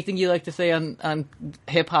have anything you'd like to say on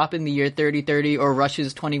hip-hop in the year 3030 or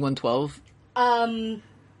Rush's 2112?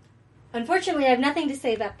 Unfortunately, I have nothing to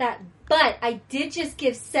say about that, but I did just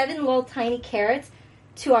give 7 little tiny carrots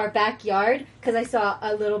to our backyard because I saw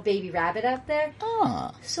a little baby rabbit out there.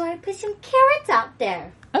 Oh. So I put some carrots out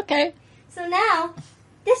there. Okay. So now,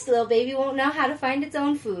 this little baby won't know how to find its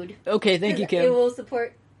own food. Okay, thank you, Kim. It will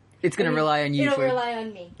support... It's going to rely on you. It'll rely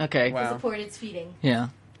on me. Okay. To support its feeding. Yeah.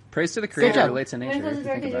 Praise to the creator job. relates to nature. I'm going to close the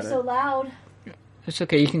door because you're so loud. It's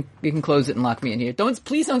okay. You can close it and lock me in here.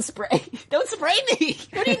 Please don't spray. Don't spray me.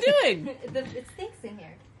 What are you doing? It stinks in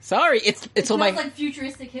here. Sorry, it smells like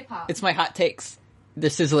futuristic hip hop. It's my hot takes.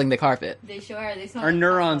 They're sizzling the carpet. They sure are. They smell Our like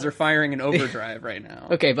neurons tacos. are firing in overdrive right now.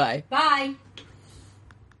 Okay, bye. Bye.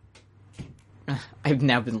 I've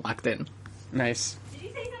now been locked in. Nice. Did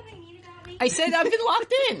you say something mean about me? I said I've been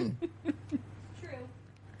locked in.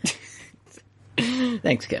 True.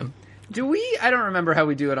 Thanks, Kim. I don't remember how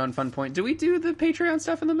we do it on Fun Point. Do we do the Patreon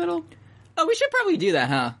stuff in the middle? Oh, we should probably do that,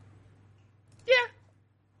 huh?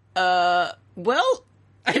 Yeah. Well,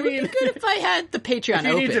 it would be good if I had the Patreon If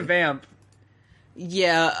you open. need to vamp.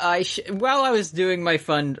 Yeah, while I was doing my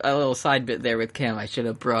fun little side bit there with Kim, I should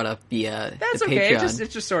have brought up the That's the okay. Patreon.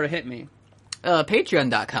 It just sort of hit me.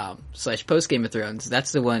 Patreon.com/postGame of Thrones.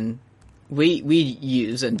 That's the one we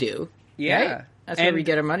use and do. Yeah. Right? That's where we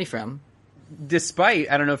get our money from.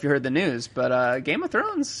 Despite, I don't know if you heard the news, but Game of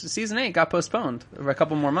Thrones Season 8 got postponed for a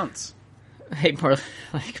couple more months. Hey, more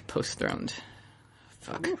like post-throned.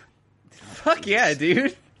 Fuck. Ooh. Fuck yeah,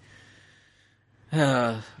 dude.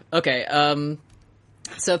 Okay,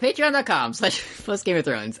 so patreon.com/postGame of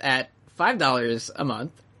Thrones at $5 a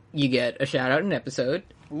month. You get a shout out in an episode.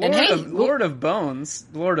 Lord of Bones.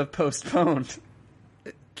 Lord of Postponed.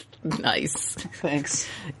 Nice. Thanks.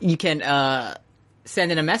 You can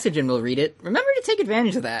send in a message and we'll read it. Remember to take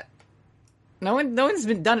advantage of that. No one's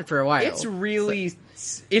been done it for a while. It's really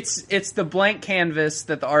it's the blank canvas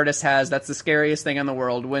that the artist has. That's the scariest thing in the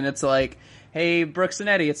world. When it's like, hey, Brooks and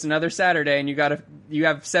Eddie, it's another Saturday, and you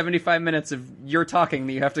have 75 minutes of your talking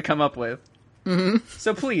that you have to come up with. Mm-hmm.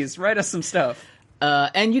 So please write us some stuff.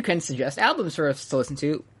 And you can suggest albums for us to listen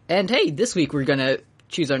to. And hey, this week we're gonna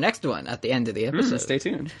choose our next one at the end of the episode. Stay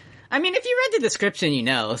tuned. I mean, if you read the description, you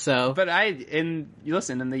know, so... But in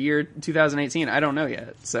the year 2018, I don't know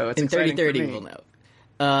yet, so it's in exciting 3030 for me. we'll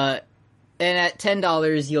know. And at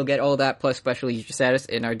 $10, you'll get all that plus special user status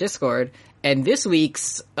in our Discord. And this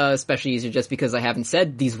week's special user, just because I haven't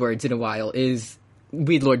said these words in a while, is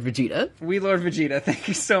Weed Lord Vegeta. Weed Lord Vegeta, thank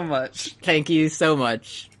you so much. Thank you so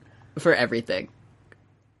much for everything.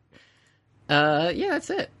 Yeah, that's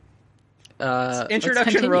it.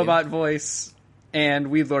 Introduction robot voice and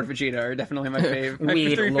Weed Lord Vegeta are definitely my favorite.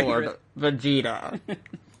 Weed Lord Vegeta.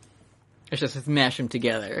 Let's just mash them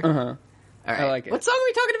together. Uh-huh. All right. I like it. What song are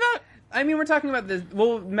we talking about? I mean, we're talking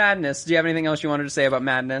about Madness. Do you have anything else you wanted to say about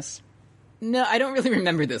Madness? No, I don't really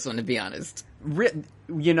remember this one, to be honest.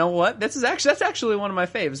 You know what? That's actually one of my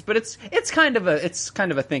faves, but it's kind of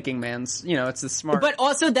a thinking man's. It's the smart. But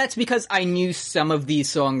also, that's because I knew some of these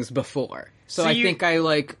songs before, so I think I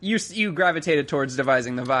like you gravitated towards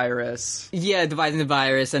Devising the Virus. Yeah, Devising the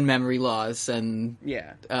Virus and Memory Loss and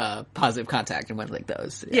Positive Contact and ones like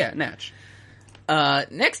those. Yeah, Natch.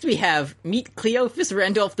 Next we have Meet Cleophas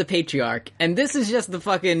Randolph the Patriarch, and this is just the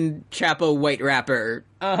fucking Chapo white rapper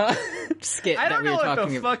skit that we were talking about. I don't know what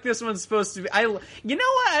the fuck this one's supposed to be. You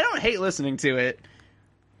know what? I don't hate listening to it.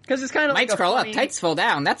 Because it's kind of Mites like crawl up, tights fall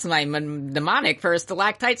down. That's my mnemonic for a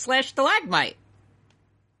stalactite/stalagmite.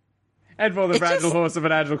 And for the fragile horse of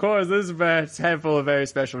an agile course, this is a handful of very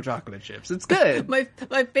special chocolate chips. It's good. My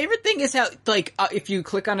favorite thing is how, like, if you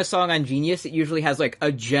click on a song on Genius, it usually has, like,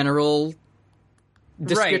 a general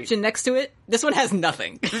description next to it. This one has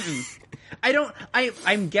nothing.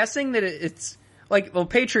 I'm guessing that it's like, well,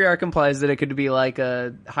 Patriarch implies that it could be like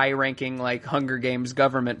a high-ranking, like, Hunger Games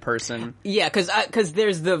government person. Yeah, because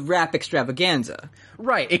there's the rap extravaganza.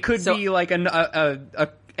 Right. It could be like a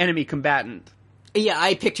enemy combatant. Yeah,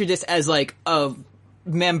 I picture this as like a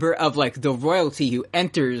member of like the royalty who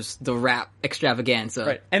enters the rap extravaganza,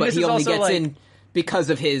 right. And but he only gets in because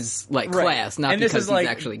of his like class, not because he's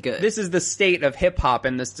actually good. This is the state of hip hop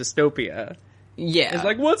in this dystopia. Yeah, it's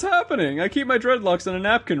like, what's happening? I keep my dreadlocks in a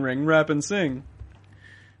napkin ring, rap and sing.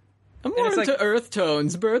 I'm more into earth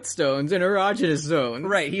tones, birthstones, and erogenous zones.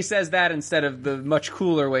 Right, he says that instead of the much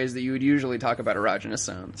cooler ways that you would usually talk about erogenous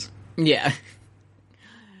zones. Yeah,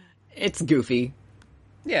 it's goofy.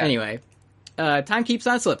 Yeah. Anyway, Time Keeps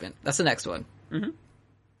On Slipping. That's the next one. Mm-hmm.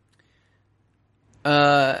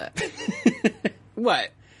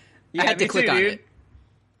 What? Yeah, I had to click on it.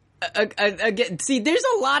 Again, see, there's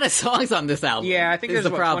a lot of songs on this album. Yeah, I think there's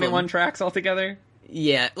 21 tracks altogether.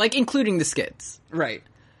 Yeah, like including the skits. Right.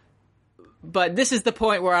 But this is the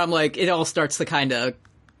point where I'm like, it all starts to kind of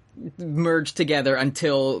merge together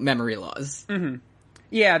until Memory Loss. Mm-hmm.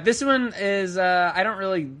 Yeah, this one is, I don't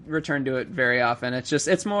really return to it very often.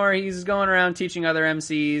 It's more, he's going around teaching other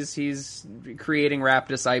MCs, he's creating rap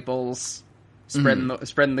disciples, spreading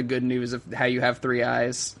the good news of how you have three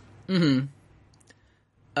eyes. Mm-hmm.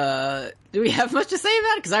 Do we have much to say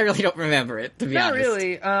about it? Because I really don't remember it, to be honest. Not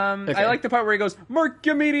really. Okay. I like the part where he goes, "Mark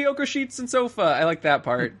your mediocre sheets and sofa." I like that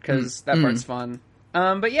part, because that part's fun.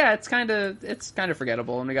 But yeah, it's kind of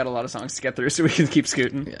forgettable, and we got a lot of songs to get through, so we can keep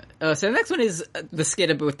scooting. Yeah. So the next one is the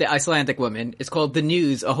skit with the Icelandic woman. It's called The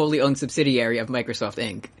News, a wholly owned subsidiary of Microsoft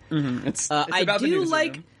Inc. Mm-hmm. It's I do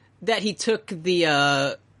like that he took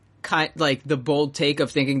the the bold take of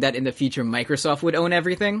thinking that in the future Microsoft would own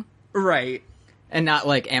everything, right, and not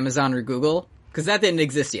like Amazon or Google, because that didn't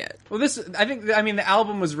exist yet. Well, the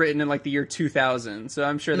album was written in like the year 2000, so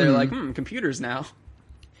I'm sure they're like, computers now.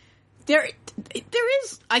 There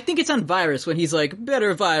is, I think it's on Virus when he's like,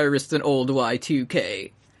 better virus than old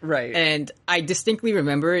Y2K. Right. And I distinctly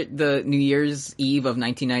remember the New Year's Eve of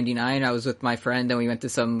 1999. I was with my friend and we went to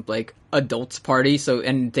some like adults party.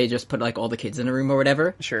 And they just put like all the kids in a room or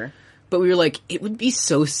whatever. Sure. But we were like, it would be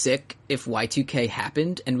so sick if Y2K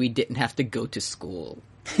happened and we didn't have to go to school.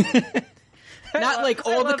 Not like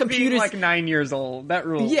all the computers. Being like 9 years old. That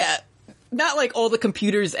rules. Yeah. Not like all the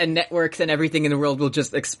computers and networks and everything in the world will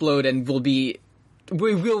just explode and we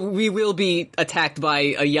will be attacked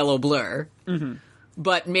by a yellow blur. Mm-hmm.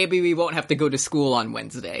 But maybe we won't have to go to school on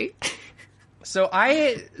Wednesday.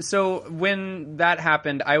 So when that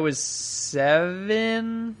happened, I was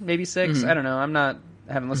 7, maybe 6. Mm-hmm. I don't know. I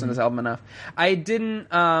haven't listened to this album enough. I didn't,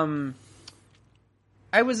 I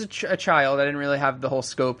was a child. I didn't really have the whole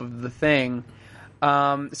scope of the thing.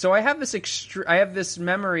 So I have this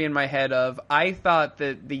memory in my head of, I thought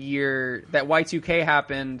that the year that Y2K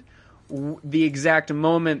happened, the exact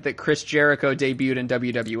moment that Chris Jericho debuted in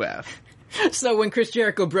WWF. So when Chris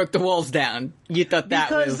Jericho broke the walls down, you thought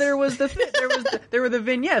that was... Because there were the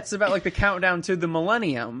vignettes about like the countdown to the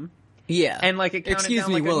millennium. Yeah. And like it counted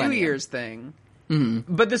down like a New Year's thing.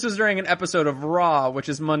 Mm-hmm. But this was during an episode of Raw, which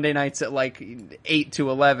is Monday nights at like 8 to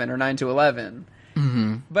 11 or 9 to 11.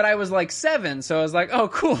 Mm-hmm. But I was like 7, so I was like, oh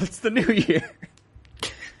cool, it's the new year.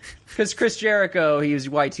 Because Chris Jericho, he was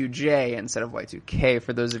Y2J instead of Y2K,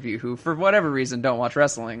 for those of you who, for whatever reason, don't watch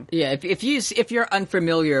wrestling. Yeah, if you're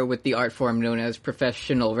unfamiliar with the art form known as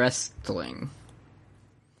professional wrestling.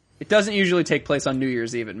 It doesn't usually take place on New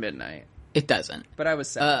Year's Eve at midnight. It doesn't. But I was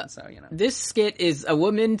 7, so, This skit is a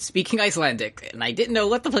woman speaking Icelandic, and I didn't know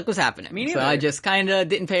what the fuck was happening. Me neither. So I just kind of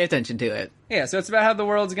didn't pay attention to it. Yeah, so it's about how the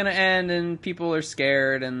world's gonna end, and people are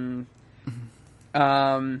scared, and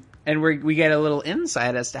we get a little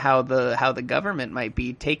insight as to how the government might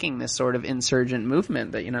be taking this sort of insurgent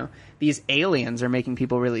movement that, these aliens are making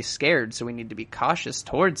people really scared, so we need to be cautious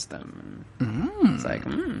towards them. It's like,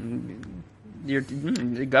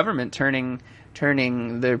 the government turning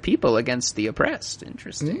their people against the oppressed.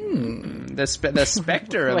 Interesting. The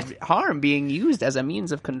specter of harm being used as a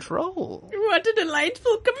means of control. What a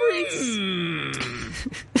delightful caprice.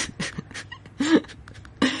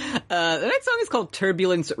 The next song is called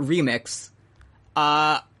Turbulence Remix.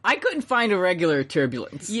 I couldn't find a regular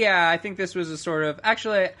Turbulence. Yeah, I think this was a sort of...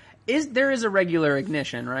 Actually, there is a regular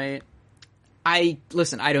Ignition, right?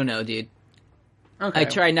 Listen, I don't know, dude. Okay. I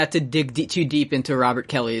try not to dig too deep into Robert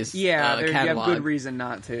Kelly's catalog. You have good reason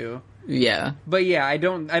not to. Yeah. But yeah, I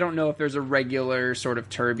don't know if there's a regular sort of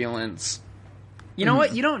Turbulence. You know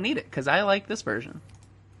what? You don't need it, because I like this version.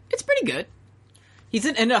 It's pretty good. He's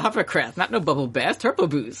in a hovercraft, not no bubble bath, turbo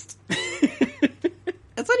boost.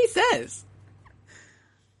 That's what he says.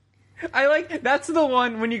 That's the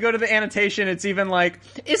one, when you go to the annotation, it's even like,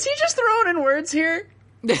 is he just throwing in words here?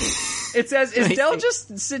 It says, is Del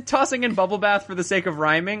just tossing in bubble bath for the sake of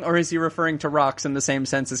rhyming, or is he referring to rocks in the same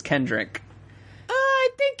sense as Kendrick? I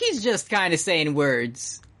think he's just kind of saying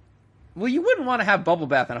words. Well, you wouldn't want to have bubble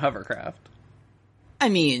bath in a hovercraft. I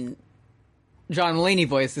mean, John Mulaney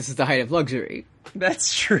voice, this is the height of luxury.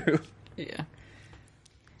 That's true. Yeah.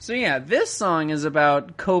 So yeah, this song is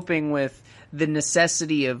about coping with the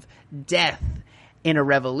necessity of death in a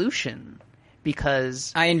revolution.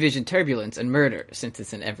 Because I envision turbulence and murder, since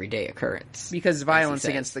it's an everyday occurrence. Because violence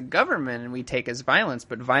against the government and we take as violence,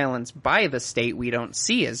 but violence by the state we don't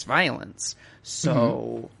see as violence.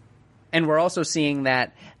 So, and we're also seeing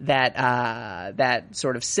that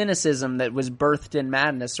sort of cynicism that was birthed in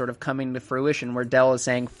Madness sort of coming to fruition, where Del is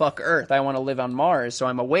saying, "Fuck Earth, I want to live on Mars, so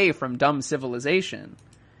I'm away from dumb civilization."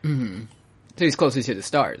 Mm-hmm. So he's closer to the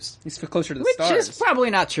stars. He's closer to the stars. Which is probably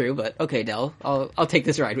not true, but okay, Del. I'll take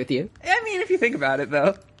this ride with you. I mean, if you think about it,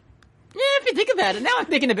 though. Yeah, if you think about it. Now I'm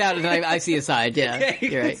thinking about it, and I see a side, yeah. Yeah, you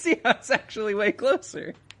can see how it's actually way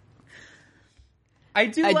closer. I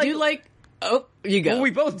do like... Oh, you go. Well,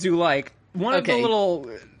 we both do like... One of the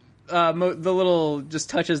little just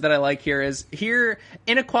touches that I like here is,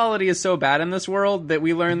 inequality is so bad in this world that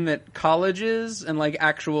we learn that colleges and, like,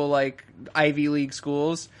 actual, like, Ivy League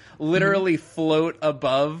schools literally float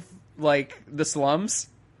above, like, the slums.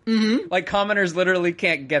 Mm-hmm. Like, commoners literally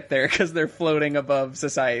can't get there because they're floating above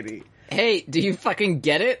society. Hey, do you fucking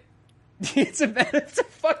get it? It's a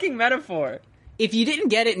fucking metaphor. If you didn't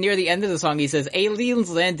get it near the end of the song, he says,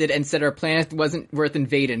 aliens landed and said our planet wasn't worth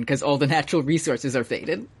invading because all the natural resources are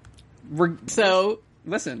faded.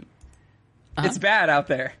 Listen, it's bad out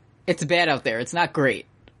there. It's bad out there. It's not great.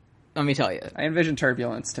 Let me tell you. I envision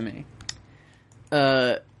turbulence to me.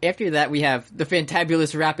 After that, we have the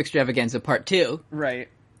Fantabulous Rap Extravaganza Part 2. Right.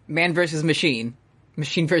 Man versus machine.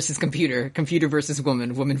 Machine versus computer. Computer versus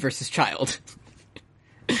woman. Woman versus child.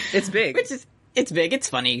 It's big. It's big. It's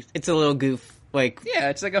funny. It's a little goof. Yeah,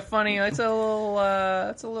 it's like a funny. It's a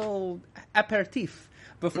little aperitif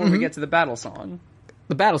before we get to the battle song.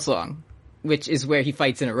 The battle song, which is where he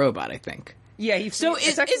fights in a robot, I think. Yeah, is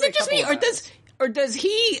it just me, or does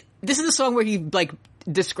he? This is the song where he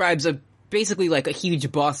describes basically a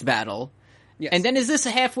huge boss battle. Yes. And then is this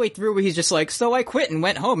halfway through where he's just like, so I quit and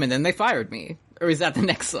went home and then they fired me? Or is that the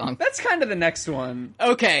next song? That's kind of the next one.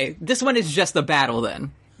 Okay, this one is just the battle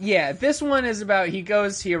then. Yeah, this one is about, he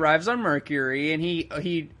arrives on Mercury, and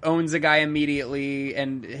he owns a guy immediately,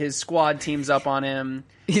 and his squad teams up on him.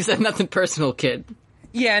 He said nothing personal, kid.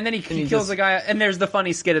 Yeah, and then he kills a guy, and there's the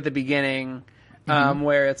funny skit at the beginning,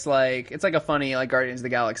 where it's like a funny, Guardians of the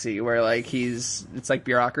Galaxy, where, it's like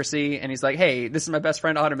bureaucracy, and he's like, hey, this is my best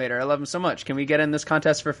friend Automator, I love him so much, can we get in this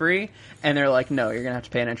contest for free? And they're like, no, you're gonna have to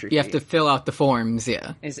pay an entry fee. You have to fill out the forms,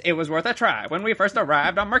 yeah. It was worth a try when we first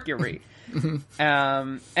arrived on Mercury.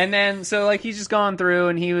 And then, so, he's just gone through,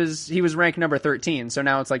 and he was ranked number 13, so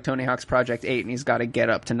now it's like Tony Hawk's Project 8, and he's gotta get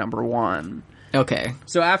up to number 1. Okay.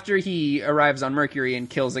 So after he arrives on Mercury and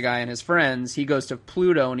kills a guy and his friends, he goes to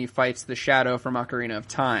Pluto and he fights the Shadow from Ocarina of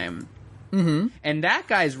Time. Mm-hmm. And that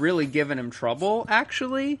guy's really giving him trouble,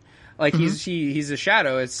 actually. He's a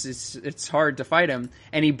Shadow. It's hard to fight him.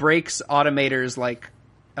 And he breaks Automator's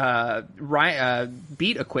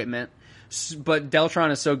beat equipment, but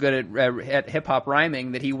Deltron is so good at hip hop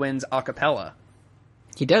rhyming that he wins a cappella.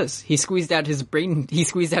 He does. He squeezed out his brain. He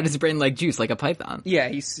squeezed out his brain like juice, like a python.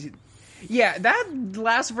 Yeah, that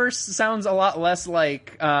last verse sounds a lot less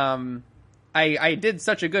like I did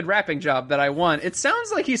such a good rapping job that I won. It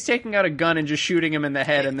sounds like he's taking out a gun and just shooting him in the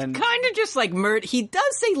head, and then kind of just like He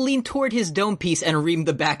does say lean toward his dome piece and ream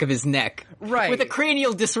the back of his neck, right, with a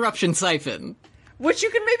cranial disruption siphon, which you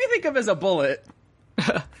can maybe think of as a bullet.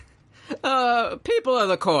 People of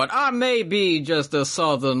the court, I may be just a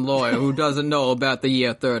southern lawyer who doesn't know about the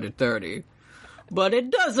year 3030, but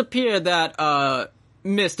it does appear that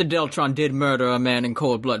Mr. Deltron did murder a man in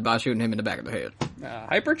cold blood by shooting him in the back of the head.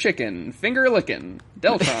 Hyper chicken, finger licking,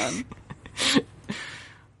 Deltron.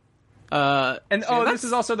 This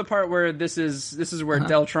is also the part where this is where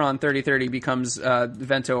Deltron 3030 becomes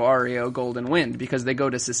Vento Aureo Golden Wind, because they go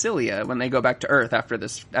to Sicilia when they go back to Earth after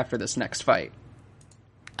this next fight.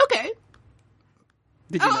 Okay.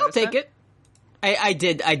 Did you I'll take it. I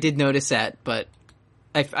did notice that, but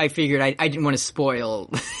I figured I didn't want to spoil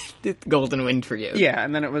Golden Wind for you. Yeah,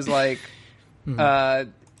 and then it was like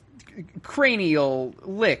cranial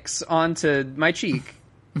licks onto my cheek.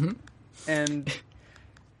 Mm-hmm. And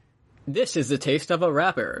this is the taste of a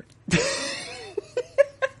rapper.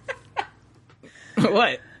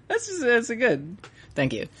 What? That's a good.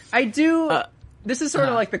 Thank you. I do. This is sort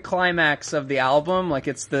of like the climax of the album. Like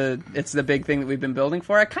it's the big thing that we've been building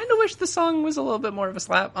for. I kind of wish the song was a little bit more of a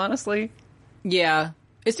slap, honestly. Yeah.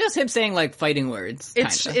 It's just him saying like fighting words.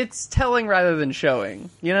 It's telling rather than showing,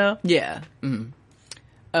 you know? Yeah. Mm-hmm.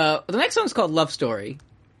 The next one's called Love Story.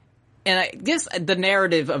 And I guess the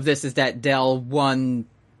narrative of this is that Del won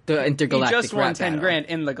the intergalactic He just won rap battle. $10,000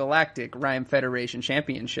 in the Galactic Rhyme Federation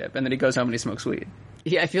Championship, and then he goes home and he smokes weed.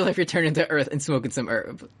 Yeah, I feel like returning to Earth and smoking some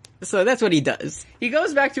herb. So that's what he does. He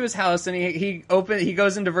goes back to his house and he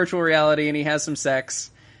goes into virtual reality and he has some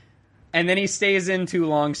sex. And then he stays in too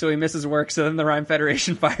long, so he misses work, so then the Rhyme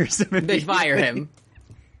Federation fires him. They fire him.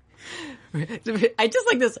 I just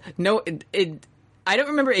like this. No, I don't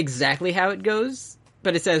remember exactly how it goes,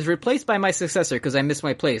 but it says, replaced by my successor because I missed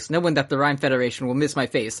my place. No one that the Rhyme Federation will miss my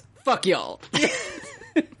face. Fuck y'all.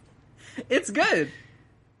 It's good.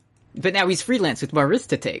 But now he's freelance with more risks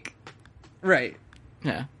to take. Right.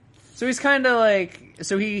 Yeah. So he's kind of like,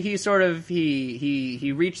 so he sort of,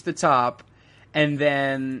 he reached the top, and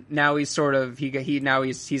then now he's sort of,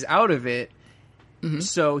 he's out of it. Mm-hmm.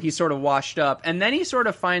 So he's sort of washed up, and then he sort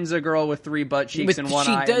of finds a girl with 3 butt cheeks and one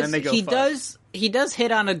eye, and then they go fuck. He does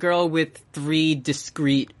hit on a girl with 3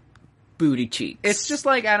 discrete booty cheeks. It's just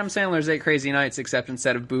like Adam Sandler's 8 Crazy Nights, except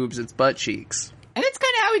instead of boobs, it's butt cheeks. And it's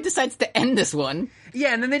kind of how he decides to end this one.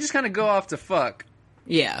 Yeah, and then they just kind of go off to fuck.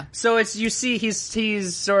 Yeah. So it's, you see, he's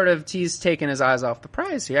taken his eyes off the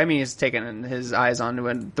prize here. I mean, he's taken his eyes onto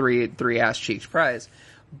a 3 ass cheeked prize.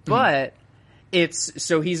 But it's,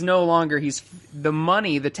 so he's no longer, he's, the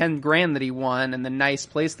money, the $10,000 that he won and the nice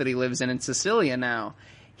place that he lives in Sicilia now,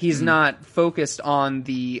 he's not focused on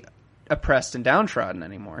the oppressed and downtrodden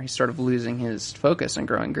anymore. He's sort of losing his focus and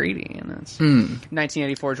growing greedy. And it's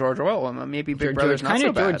 1984 George Orwell. Maybe Big Brother's not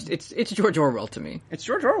so bad. It's George Orwell to me. It's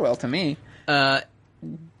George Orwell to me.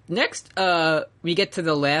 Next, we get to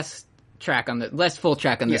the last full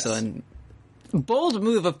track on this one. Bold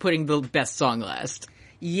move of putting the best song last.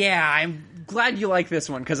 Yeah, I'm glad you like this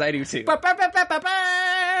one, because I do too.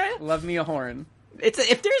 Love me a horn. If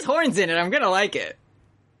there's horns in it, I'm gonna like it.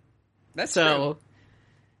 That's true.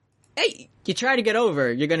 Hey, you try to get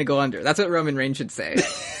over, you're gonna go under. That's what Roman Reigns should say.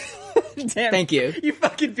 Damn. Thank you. You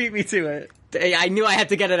fucking beat me to it. I knew I had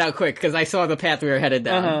to get it out quick, because I saw the path we were headed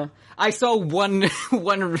down. Uh-huh. I saw one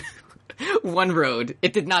road.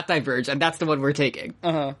 It did not diverge, and that's the one we're taking.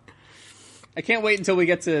 Uh-huh. I can't wait until we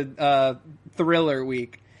get to Thriller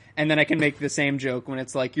week, and then I can make the same joke when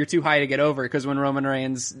it's like, you're too high to get over, because when Roman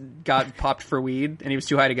Reigns got popped for weed, and he was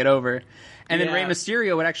too high to get over. And then Rey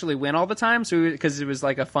Mysterio would actually win all the time, because it was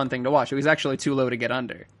like a fun thing to watch. It was actually too low to get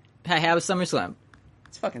under. How was SummerSlam?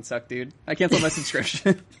 It's fucking sucked, dude. I canceled my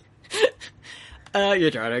subscription.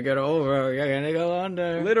 You're trying to get over, you're gonna go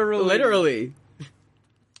under. Literally.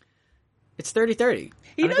 It's 30-30.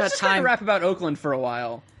 He does just kind of rap about Oakland for a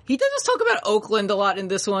while. He does just talk about Oakland a lot in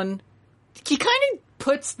this one. He kind of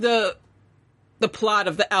puts the plot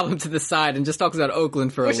of the album to the side and just talks about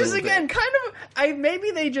Oakland for a little bit. Which is, again, kind of... maybe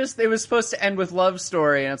it was supposed to end with Love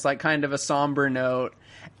Story, and it's like kind of a somber note.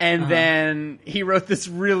 And then he wrote this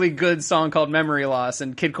really good song called Memory Loss,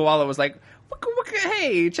 and Kid Koala was like,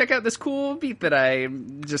 hey, check out this cool beat that I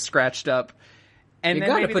just scratched up. And you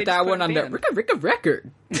then gotta put that one on the Ricka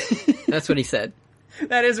record. That's what he said.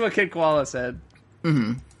 That is what Kid Koala said.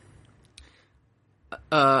 Mm-hmm.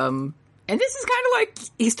 And this is kind of like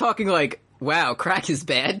he's talking like, "Wow, crack is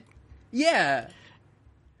bad." Yeah.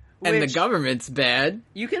 And the government's bad.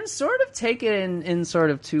 You can sort of take it in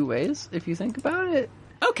sort of two ways if you think about it.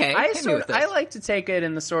 Okay, I like to take it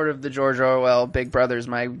in the sort of the George Orwell Big Brother's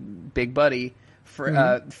my big buddy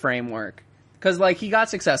framework. Because, like, he got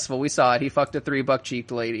successful. We saw it. He fucked a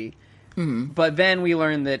 3-buck-cheeked lady. Mm-hmm. But then we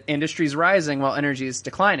learned that industry's rising while energy is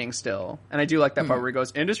declining still. And I do like that part where he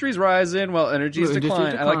goes, industry's rising while energy's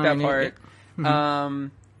declining. I like that part. Mm-hmm.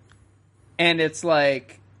 And it's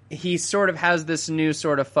like, he sort of has this new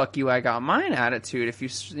sort of fuck you, I got mine attitude if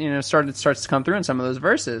it starts to come through in some of those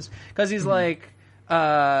verses. Because he's like...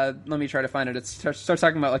 let me try to find it. It starts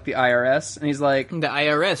talking about like the IRS, and he's like, "The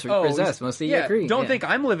IRS repossessed most of your cream." Don't think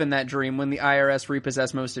I'm living that dream when the IRS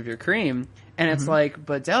repossessed most of your cream. And it's like,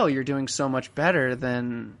 but Dell, you're doing so much better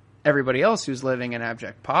than everybody else who's living in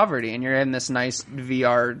abject poverty, and you're in this nice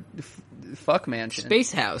VR fuck mansion,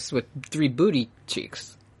 space house with 3 booty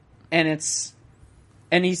cheeks, and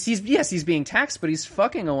he's being taxed, but he's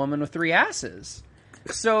fucking a woman with 3 asses.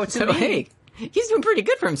 So to me. Hey. He's doing pretty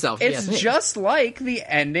good for himself. It's just like the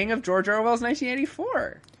ending of George Orwell's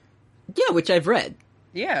 1984. Yeah, which I've read.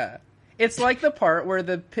 Yeah. It's like the part where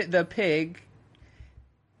the pig,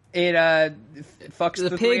 it fucks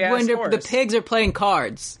the pig horse. The pigs are playing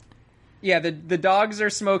cards. Yeah, the dogs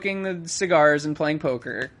are smoking the cigars and playing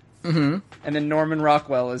poker. Mm-hmm. And then Norman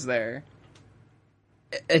Rockwell is there.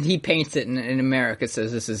 And he paints it in America,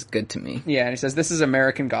 says, "This is good to me." Yeah, and he says, "This is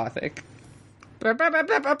American Gothic." This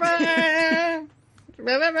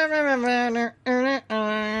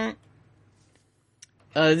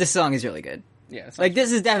song is really good. Yeah, like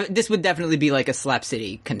this would definitely be like a Slap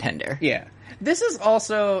City contender. Yeah, this is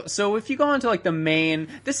also so. If you go into like the main,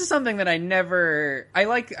 this is something that I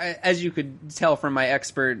like, as you could tell from my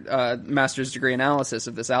expert master's degree analysis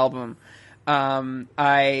of this album.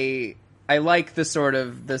 I like the sort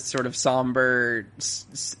of somber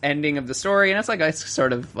ending of the story, and it's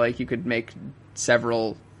like you could make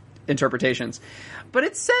several interpretations. But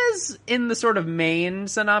it says in the sort of main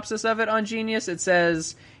synopsis of it on Genius, it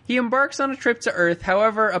says, he embarks on a trip to Earth.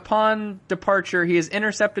 However, upon departure, he is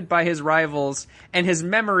intercepted by his rivals and his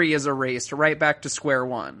memory is erased right back to square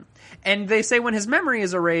one. And they say when his memory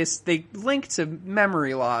is erased, they link to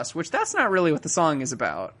memory loss, which that's not really what the song is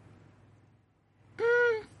about.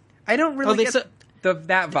 I don't really get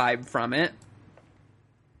that vibe from it.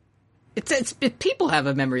 It's people have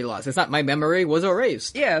a memory loss. It's not my memory was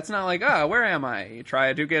erased. Yeah, it's not like, where am I? You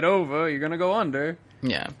try to get over, you're gonna go under.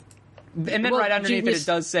 Yeah. And then right underneath it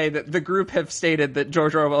does say that the group have stated that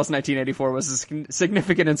George Orwell's 1984 was a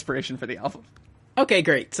significant inspiration for the album. Okay,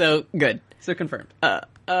 great. So, good. So confirmed.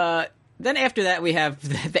 Then after that we have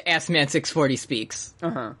the Ass Man 640 Speaks.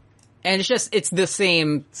 Uh-huh. And it's the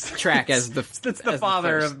same track as the... It's the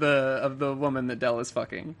father of the woman that Dell is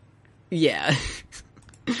fucking. Yeah.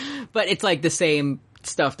 But it's like the same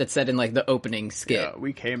stuff that's said in like the opening skit. Yeah,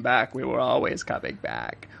 we came back. We were always coming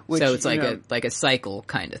back. Which, so it's like a cycle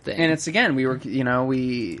kind of thing. And it's again,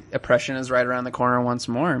 oppression is right around the corner once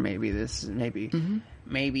more. Maybe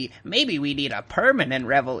we need a permanent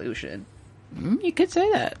revolution. You could say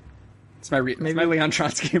that. It's my Leon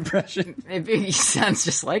Trotsky impression. Maybe he sounds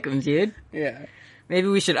just like him, dude. Yeah. Maybe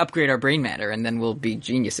we should upgrade our brain matter, and then we'll be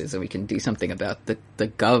geniuses, and we can do something about the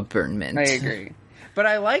government. I agree. But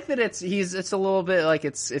I like that it's a little bit like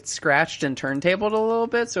it's scratched and turntabled a little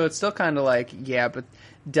bit, so it's still kind of like, yeah, but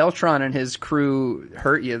Deltron and his crew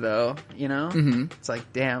hurt you though, you know? Mm-hmm. It's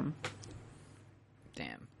like, damn,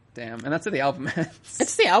 and that's what the album ends.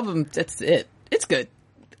 It's the album. That's it. It's good.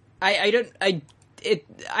 I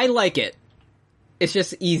like it. It's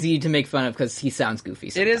just easy to make fun of because he sounds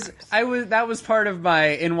goofy sometimes. It is. That was part of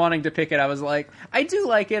in wanting to pick it. I was like, I do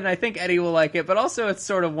like it, and I think Eddie will like it, but also it's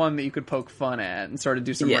sort of one that you could poke fun at and sort of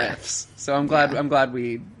do some riffs. So I'm glad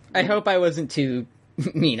we. I hope I wasn't too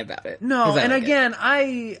mean about it. No, and again,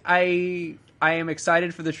 I am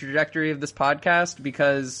excited for the trajectory of this podcast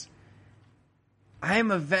because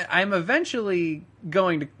I'm eventually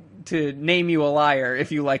going to name you a liar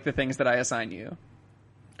if you like the things that I assign you.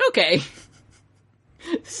 Okay.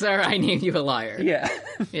 Sir, I named you a liar. Yeah.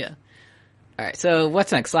 Yeah. Alright, so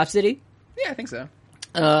what's next? Slap City? Yeah, I think so.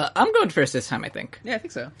 I'm going first this time, I think. Yeah, I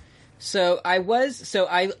think so. So I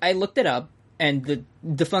looked it up, and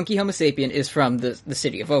the Funky Homo Sapien is from the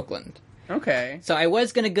city of Oakland. Okay. So I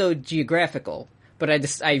was going to go geographical, but I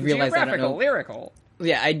realized I don't know... lyrical.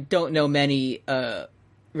 Yeah, I don't know many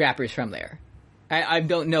rappers from there. I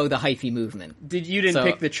don't know the hyphy movement. You didn't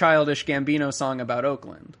pick the Childish Gambino song about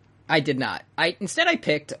Oakland? I did not. Instead I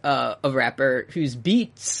picked a rapper whose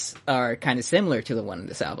beats are kind of similar to the one in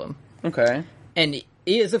this album. Okay. And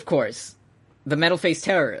he is, of course, the metal-faced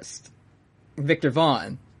terrorist, Victor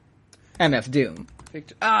Vaughn, MF Doom.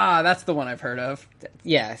 That's the one I've heard of.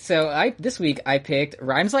 Yeah, so this week I picked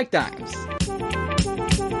Rhymes Like Dimes.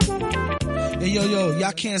 Hey, yo,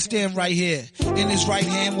 y'all can't stand right here. In his right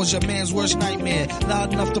hand was your man's worst nightmare.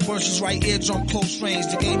 Loud enough to burst his right eardrum close range.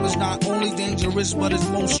 The game is not only dangerous, but it's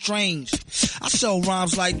most strange. I sell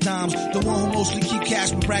rhymes like dimes. The one who mostly keep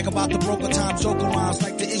cash but brag about the broker times. Joker rhymes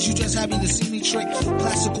like the is you just happy to see me trick.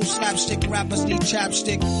 Classical slapstick, rappers need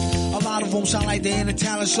chapstick. A lot of them sound like they're in a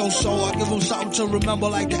talent show, so I give them something to remember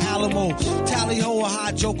like the Alamo. Tally ho, a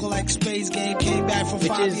hot joker like Space Game. Came back from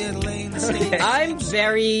 5 years lane. I'm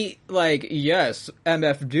very, yes,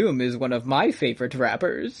 MF Doom is one of my favorite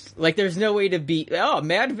rappers. Like, there's no way to beat,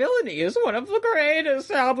 Mad Villainy is one of the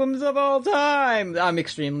greatest albums of all time. I'm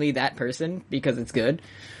extremely that person, because it's good.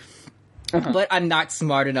 But I'm not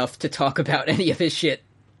smart enough to talk about any of his shit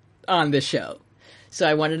on this show. So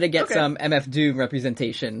I wanted to get some MF Doom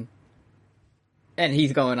representation. And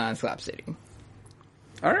he's going on Slap City.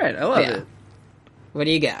 Alright, I love it. What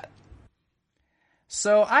do you got?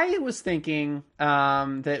 So I was thinking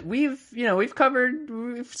that we've covered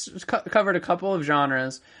a couple of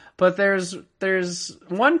genres, but there's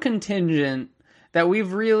one contingent that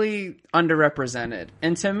we've really underrepresented,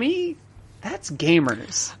 and to me, that's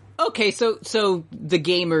gamers. Okay, so the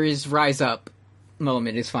gamers rise up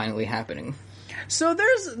moment is finally happening. So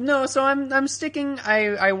I'm sticking.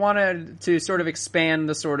 I wanted to sort of expand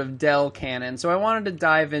the sort of Del canon, so I wanted to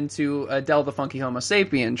dive into a Del the Funky Homo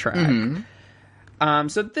Sapien track. Mm-hmm.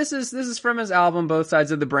 So this is from his album Both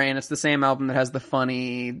Sides of the Brain. It's the same album that has the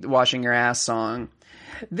funny Washing Your Ass song.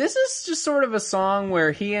 This is just sort of a song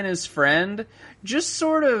where he and his friend just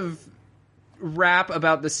sort of rap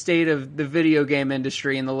about the state of the video game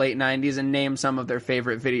industry in the late 90s and name some of their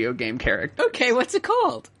favorite video game characters. Okay, what's it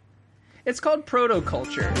called? It's called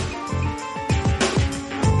Proto-Culture.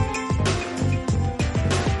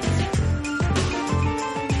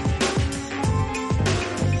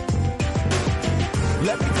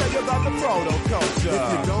 Let me tell you about the proto-culture.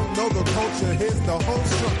 If you don't know the culture, here's the whole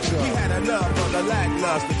structure. We had enough of the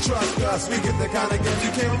lackluster. Trust us, we get the kind of games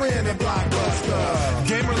you can't win in Blockbuster.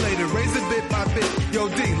 Game-related, raise it bit by bit. Yo,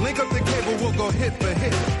 D, link up the cable, we'll go hit for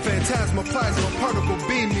hit. Phantasma, plasma, particle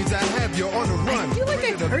beam means I have you on the run. I feel like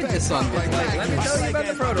I've heard this song before. Let me tell you about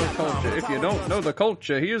the proto-culture. If you don't know the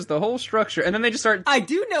culture, here's the whole structure. And then they just start... I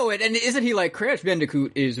do know it, and isn't he like, Crash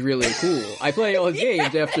Bandicoot is really cool. I play all his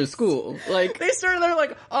games after school. Like, they started there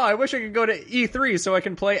like, I wish I could go to E3 so I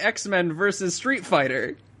can play X-Men versus Street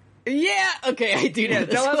Fighter. Yeah, okay, I do know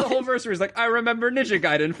this. Del has a whole verse where he's like, I remember Ninja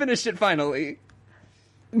Gaiden, finished it finally.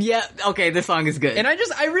 Yeah, okay, this song is good. And I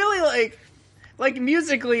really like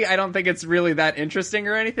musically, I don't think it's really that interesting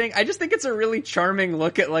or anything. I just think it's a really charming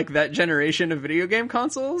look at like that generation of video game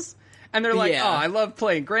consoles. And they're like, I love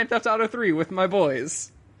playing Grand Theft Auto 3 with my boys.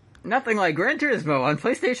 Nothing like Gran Turismo on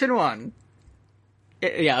PlayStation 1.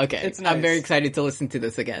 Yeah, okay. It's nice. I'm very excited to listen to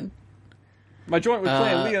this again. My joint was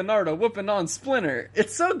playing Leonardo whooping on Splinter.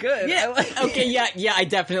 It's so good. Yeah. I like okay. Yeah. I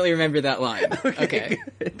definitely remember that line. Okay.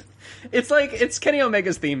 Good. It's Kenny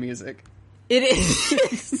Omega's theme music. It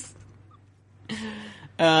is.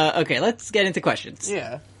 Okay. Let's get into questions.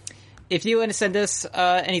 Yeah. If you want to send us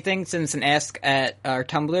anything, send us an ask at our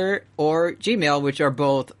Tumblr or Gmail, which are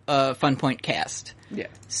both FunPointCast. Yeah.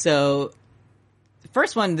 So.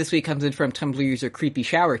 First one this week comes in from Tumblr user Creepy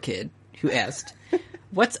Shower Kid, who asked,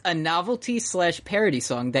 what's a novelty/parody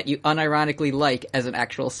song that you unironically like as an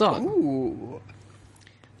actual song? Ooh.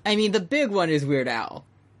 I mean, the big one is Weird Al.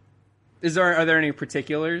 Are there any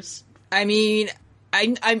particulars? I mean,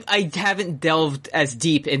 I haven't delved as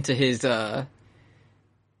deep into his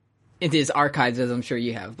archives as I'm sure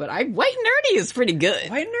you have, but White Nerdy is pretty good.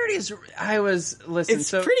 White Nerdy is...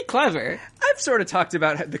 It's pretty clever. I've sort of talked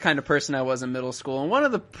about the kind of person I was in middle school, and one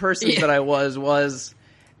of the persons that I was,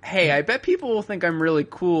 hey, I bet people will think I'm really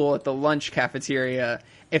cool at the lunch cafeteria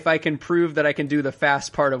if I can prove that I can do the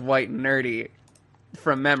fast part of White Nerdy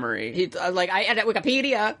from memory. I edit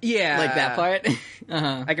Wikipedia. Yeah. Like that part.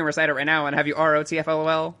 Uh-huh. I can recite it right now and have you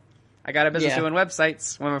ROTFLOL. I got a business doing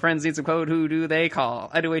websites. When my friends need some code, who do they call?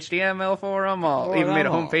 I do HTML for them all. Even made a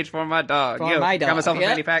homepage for my dog. My dog. Got myself a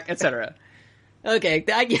fanny pack, etc. Okay,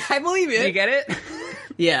 I believe it. You get it?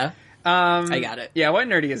 Yeah. I got it. Yeah, White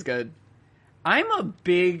Nerdy is good. I'm a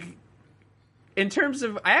big... In terms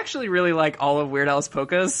of... I actually really like all of Weird Al's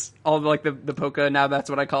polkas. All of, like, the polka, now that's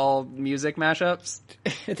what I call music mashups.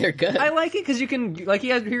 They're good. I like it because you can... Like,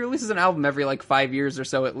 he releases an album every, 5 years or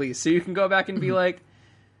so at least. So you can go back and be like...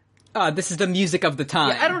 This is the music of the time.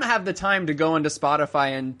 Yeah, I don't have the time to go into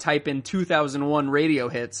Spotify and type in 2001 radio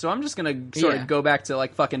hits, so I'm just gonna sort of go back to,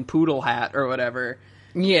 like, fucking Poodle Hat or whatever.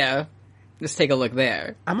 Yeah. Let's take a look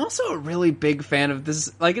there. I'm also a really big fan of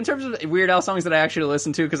this, like, in terms of Weird Al songs that I actually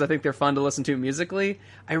listen to, because I think they're fun to listen to musically.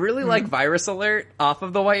 I really like Virus Alert off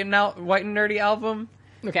of the White and Nerdy album.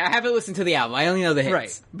 Okay, I haven't listened to the album. I only know the hits.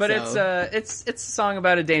 Right, but so. it's a song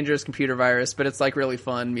about a dangerous computer virus, but it's, like, really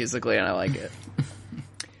fun musically, and I like it.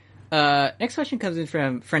 Next question comes in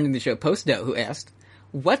from friend of the show, Postdo, who asked,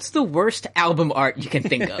 what's the worst album art you can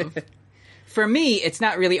think of? For me, it's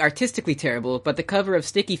not really artistically terrible, but the cover of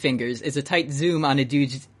Sticky Fingers is a tight zoom on a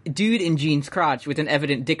dude in jeans crotch with an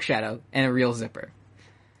evident dick shadow and a real zipper.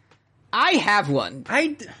 I have one.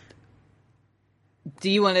 Do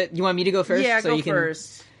you want me to go first? Yeah, go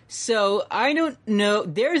first. So, I don't know,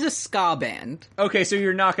 there's a ska band. Okay, so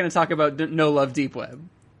you're not going to talk about No Love Deep Web?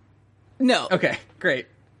 No. Okay, great.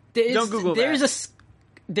 Don't Google that.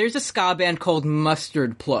 There's a ska band called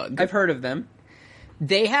Mustard Plug. I've heard of them.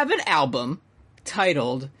 They have an album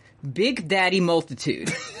titled Big Daddy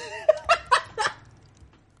Multitude.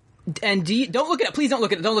 And don't look it up. Please don't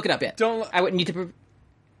look it up yet. I wouldn't need to.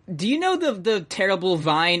 Do you know the terrible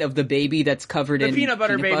vine of the baby that's covered in peanut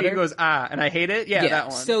butter baby butter? Goes, and I hate it? Yeah, that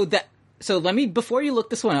one. So let me, before you look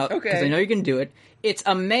this one up, because I know you're going to do it, it's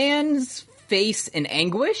a man's face in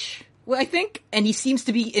anguish, I think, and he seems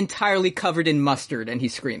to be entirely covered in mustard, and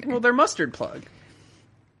he's screaming. Well, they're Mustard Plug.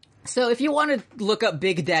 So if you want to look up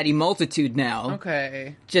Big Daddy Multitude now,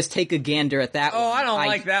 just take a gander at that one. Oh, I don't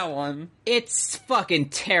like that one. It's fucking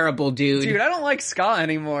terrible, dude. Dude, I don't like ska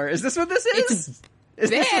anymore. Is this what this is?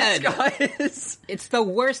 It's bad. This what ska is? It's the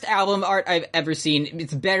worst album art I've ever seen.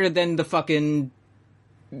 It's better than the fucking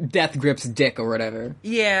Death Grips dick or whatever.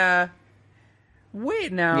 Yeah.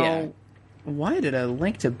 Wait, now... Yeah. Why did a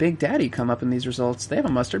link to Big Daddy come up in these results? They have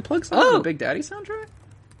a Mustard Plug song on the Big Daddy soundtrack?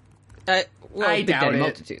 I Big doubt Daddy it.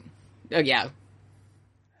 Multitude. Oh, yeah.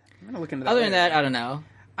 I'm gonna look into that Other than that, I don't know.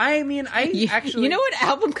 I mean, actually... You know what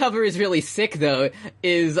album cover is really sick, though?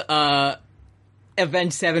 Is,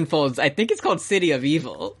 Avenged Sevenfold's, I think it's called City of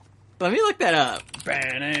Evil. Let me look that up.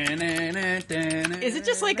 Is it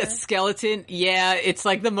just like a skeleton? Yeah, it's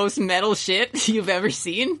like the most metal shit you've ever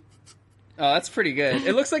seen. Oh, that's pretty good.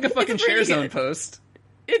 It looks like a fucking Share Zone post.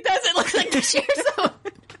 It doesn't look like the Share Zone.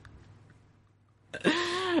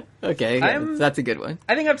 Okay, that's a good one.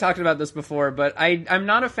 I think I've talked about this before, but I'm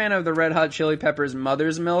not a fan of the Red Hot Chili Peppers'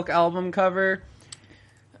 Mother's Milk album cover.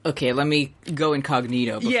 Okay, let me go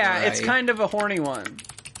incognito. Yeah, it's kind of a horny one.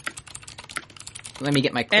 Let me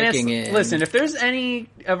get my clicking in. Listen, if there's any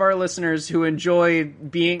of our listeners who enjoy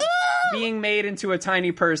being made into a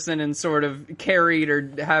tiny person and sort of carried or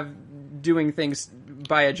doing things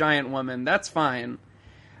by a giant woman, that's fine.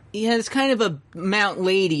 Yeah, it's kind of a Mount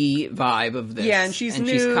Lady vibe of this. Yeah, and she's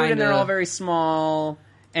nude, and they're all very small,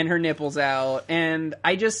 and her nipples out, and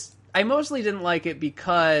I mostly didn't like it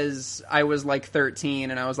because I was like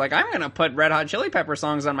 13, and I was like, I'm gonna put Red Hot Chili Pepper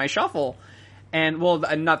songs on my shuffle. And, well,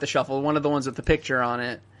 not the shuffle, one of the ones with the picture on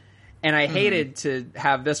it. And I hated to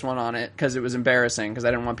have this one on it because it was embarrassing, because I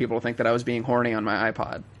didn't want people to think that I was being horny on my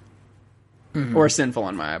iPod. Or sinful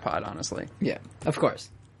on my iPod, honestly. Yeah, of course.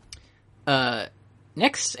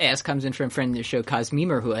 Next ask comes in from friend of the show,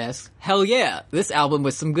 Cosmemer, who asks, hell yeah, this album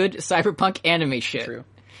was some good cyberpunk anime shit. True.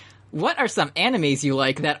 What are some animes you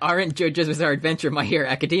like that aren't JoJo's Bizarre Adventure, My Hero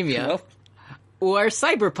Academia? Well, or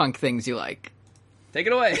cyberpunk things you like? Take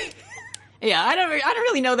it away. Yeah, I don't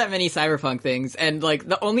really know that many cyberpunk things, and, like,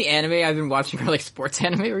 the only anime I've been watching are, like, sports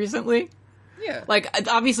anime recently. Yeah. Like,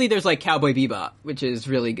 obviously there's, like, Cowboy Bebop, which is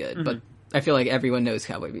really good, but I feel like everyone knows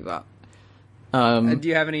Cowboy Bebop. Do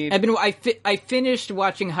you have any... I finished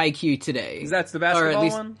watching Haikyuu today. That's the basketball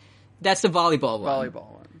one? That's the volleyball one.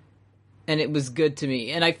 Volleyball one. And it was good to me,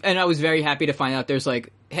 and I was very happy to find out there's,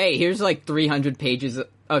 like, hey, here's, like, 300 pages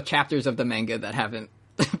of chapters of the manga that haven't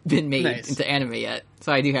been made into anime yet,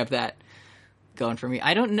 so I do have that going for me.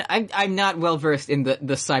 I don't know. I'm not well versed in the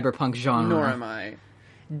cyberpunk genre. Nor am I.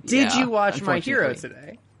 Did you watch My Hero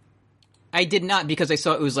today? I did not, because I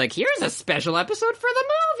saw it was like, here's a special episode for the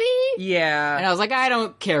movie. Yeah. And I was like, I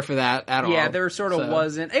don't care for that at all. Yeah, there sort of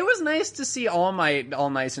wasn't. It was nice to see All Might all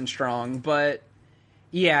nice and strong, but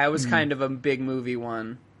yeah, it was kind of a big movie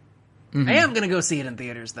one. I am going to go see it in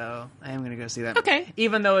theaters, though. I am going to go see that. Okay.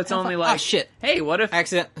 Even though it's only like... Oh, shit. Hey, what if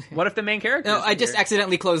the main character... No, I just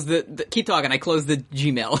accidentally closed the... Keep talking. I closed the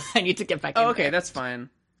Gmail. I need to get back in okay, that's fine.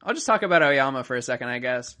 I'll just talk about Aoyama for a second, I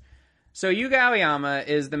guess. So Yuga Aoyama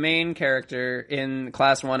is the main character in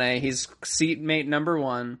Class 1A. He's seatmate number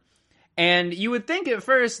 1. And you would think at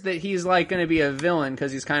first that he's like going to be a villain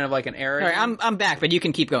because he's kind of like an arrogant. All right, I'm back, but you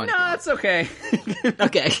can keep going. No, that's okay.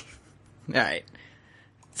 Okay. All right.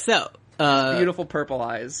 So, beautiful purple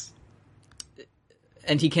eyes,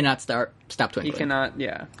 and he cannot stop twinkling. He cannot.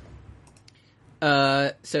 Yeah.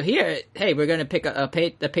 So here, hey, we're going to pick a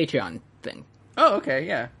Patreon thing. Oh, okay,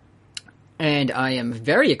 yeah. And I am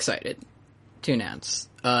very excited to announce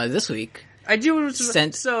this week. I do.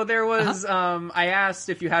 So there was. I asked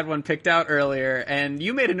if you had one picked out earlier, and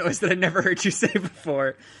you made a noise that I never heard you say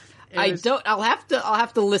before. I'll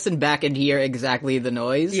have to listen back and hear exactly the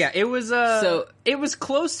noise. Yeah, it was. It was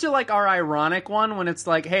close to like our ironic one when it's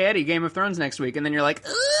like, "Hey Eddie, Game of Thrones next week," and then you're like,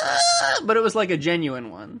 "Ugh," but it was like a genuine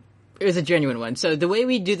one. It was a genuine one. So the way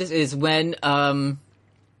we do this is when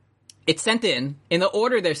it's sent in the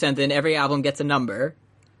order they're sent in. Every album gets a number.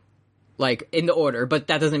 Like, in the order, but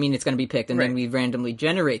that doesn't mean it's going to be picked, and then we randomly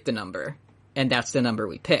generate the number, and that's the number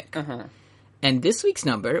we pick. Uh-huh. And this week's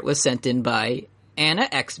number was sent in by Anna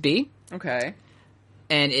XB. Okay.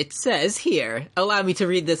 And it says here, allow me to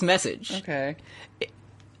read this message. Okay.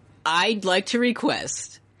 I'd like to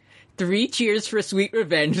request 3 Cheers for Sweet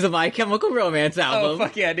Revenge, the My Chemical Romance album. Oh,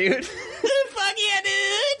 fuck yeah, dude. Fuck yeah,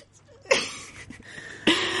 dude!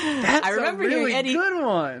 That's I remember a really Eddie, good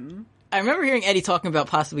one. I remember hearing Eddie talking about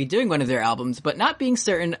possibly doing one of their albums, but not being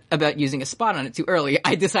certain about using a spot on it too early,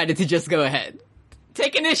 I decided to just go ahead.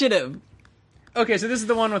 Take initiative! Okay, so this is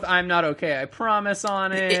the one with I'm Not Okay, I Promise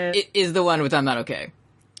on it. It is the one with I'm Not Okay.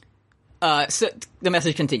 So the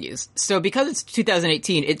message continues. So because it's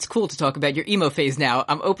 2018, it's cool to talk about your emo phase now.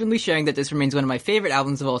 I'm openly sharing that this remains one of my favorite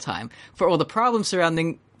albums of all time. For all the problems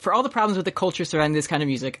with the culture surrounding this kind of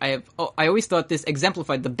music, I always thought this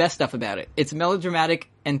exemplified the best stuff about it. It's melodramatic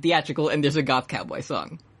and theatrical, and there's a goth cowboy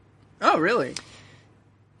song. Oh, really?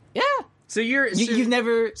 Yeah. So you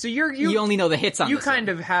only know the hits on you this kind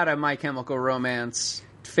one. of had a My Chemical Romance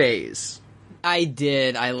phase. I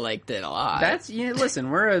did. I liked it a lot. That's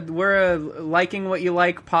listen, we're a liking what you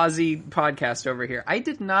like posy podcast over here. I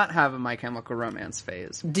did not have a My Chemical Romance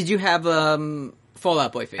phase. Did you have Fall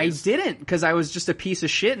Out Boy phase? I didn't, because I was just a piece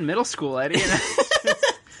of shit in middle school, Eddie.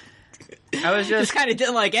 I was just kind of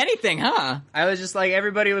didn't like anything, huh? I was just like,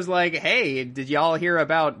 everybody was like, "Hey, did y'all hear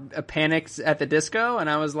about Panic at the Disco?" And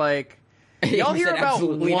I was like, y'all hear about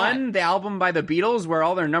the album by the Beatles where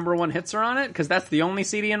all their number one hits are on it? Because that's the only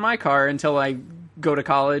CD in my car until I go to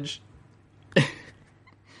college.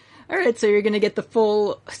 Alright, so you're gonna get the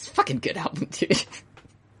full... It's a fucking good album, dude.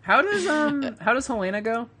 How does Helena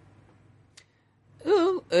go?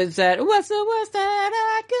 Ooh, is that... What's the worst that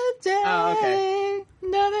I could say? Oh,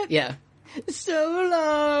 okay. Yeah. So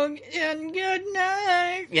long and good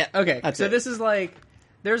night. Yeah. Okay, so this is like...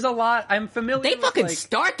 There's a lot... I'm familiar They with, fucking like,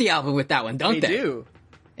 start the album with that one, don't they? They do.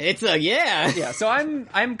 It's a... Yeah. Yeah, so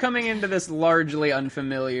I'm coming into this largely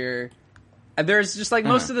unfamiliar... There's just, like,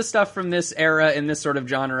 most of the stuff from this era in this sort of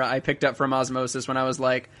genre I picked up from osmosis when I was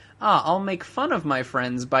like, I'll make fun of my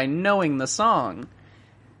friends by knowing the song.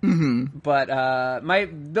 Mm-hmm. But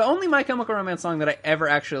the only My Chemical Romance song that I ever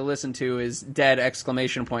actually listened to is Dead!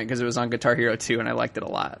 Because it was on Guitar Hero 2 and I liked it a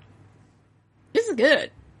lot. This is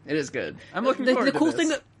good. It is good. I'm looking forward to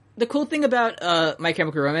this. The cool thing about My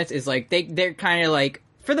Chemical Romance is, like, they're kind of, like,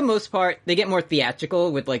 for the most part, they get more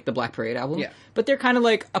theatrical with, like, the Black Parade album. Yeah. But they're kind of,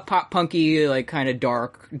 like, a pop-punky, like, kind of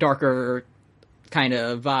darker kind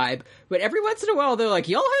of vibe. But every once in a while, they're like,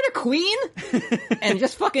 y'all heard of Queen? And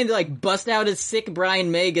just fucking, like, bust out a sick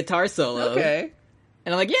Brian May guitar solo. Okay.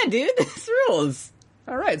 And I'm like, yeah, dude, this rules.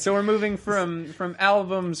 All right, so we're moving from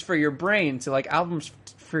albums for your brain to, like, albums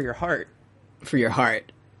for your heart. For your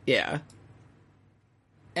heart. Yeah.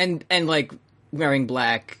 And like, wearing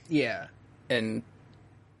black. Yeah. And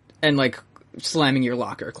like, slamming your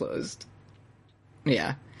locker closed.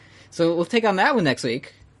 Yeah. So we'll take on that one next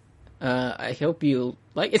week. I hope you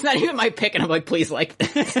like... It's not even my pick, and I'm like, please like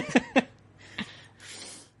this.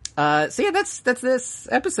 So yeah, that's this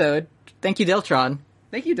episode. Thank you, Deltron.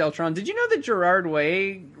 Thank you, Deltron. Did you know that Gerard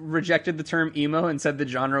Way rejected the term emo and said the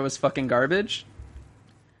genre was fucking garbage?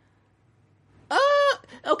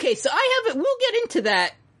 Okay, so we'll get into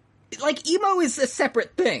that. Like, emo is a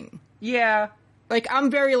separate thing. Yeah. Like,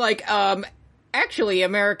 I'm very, like, actually,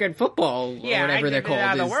 American football, or whatever they're called,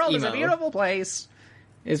 is the world emo. is a beautiful place.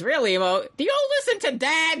 Is really emo. Do you all listen to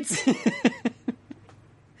dads?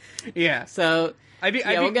 Yeah. So, when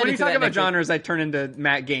you talk about genres, I turn into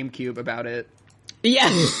Matt GameCube about it. Yeah.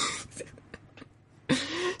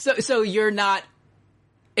 So you're not...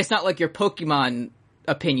 It's not like your Pokemon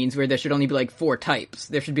opinions where there should only be, like, 4 types.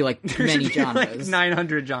 There should be, like, many genres. Like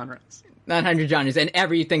 900 genres. 900 genres, and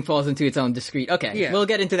everything falls into its own discrete... Okay, We'll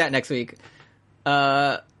get into that next week.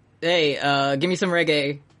 Hey, give me some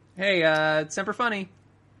reggae. Hey, Semper Funny.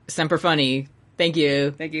 Semper Funny. Thank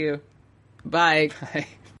you. Thank you. Bye. Bye.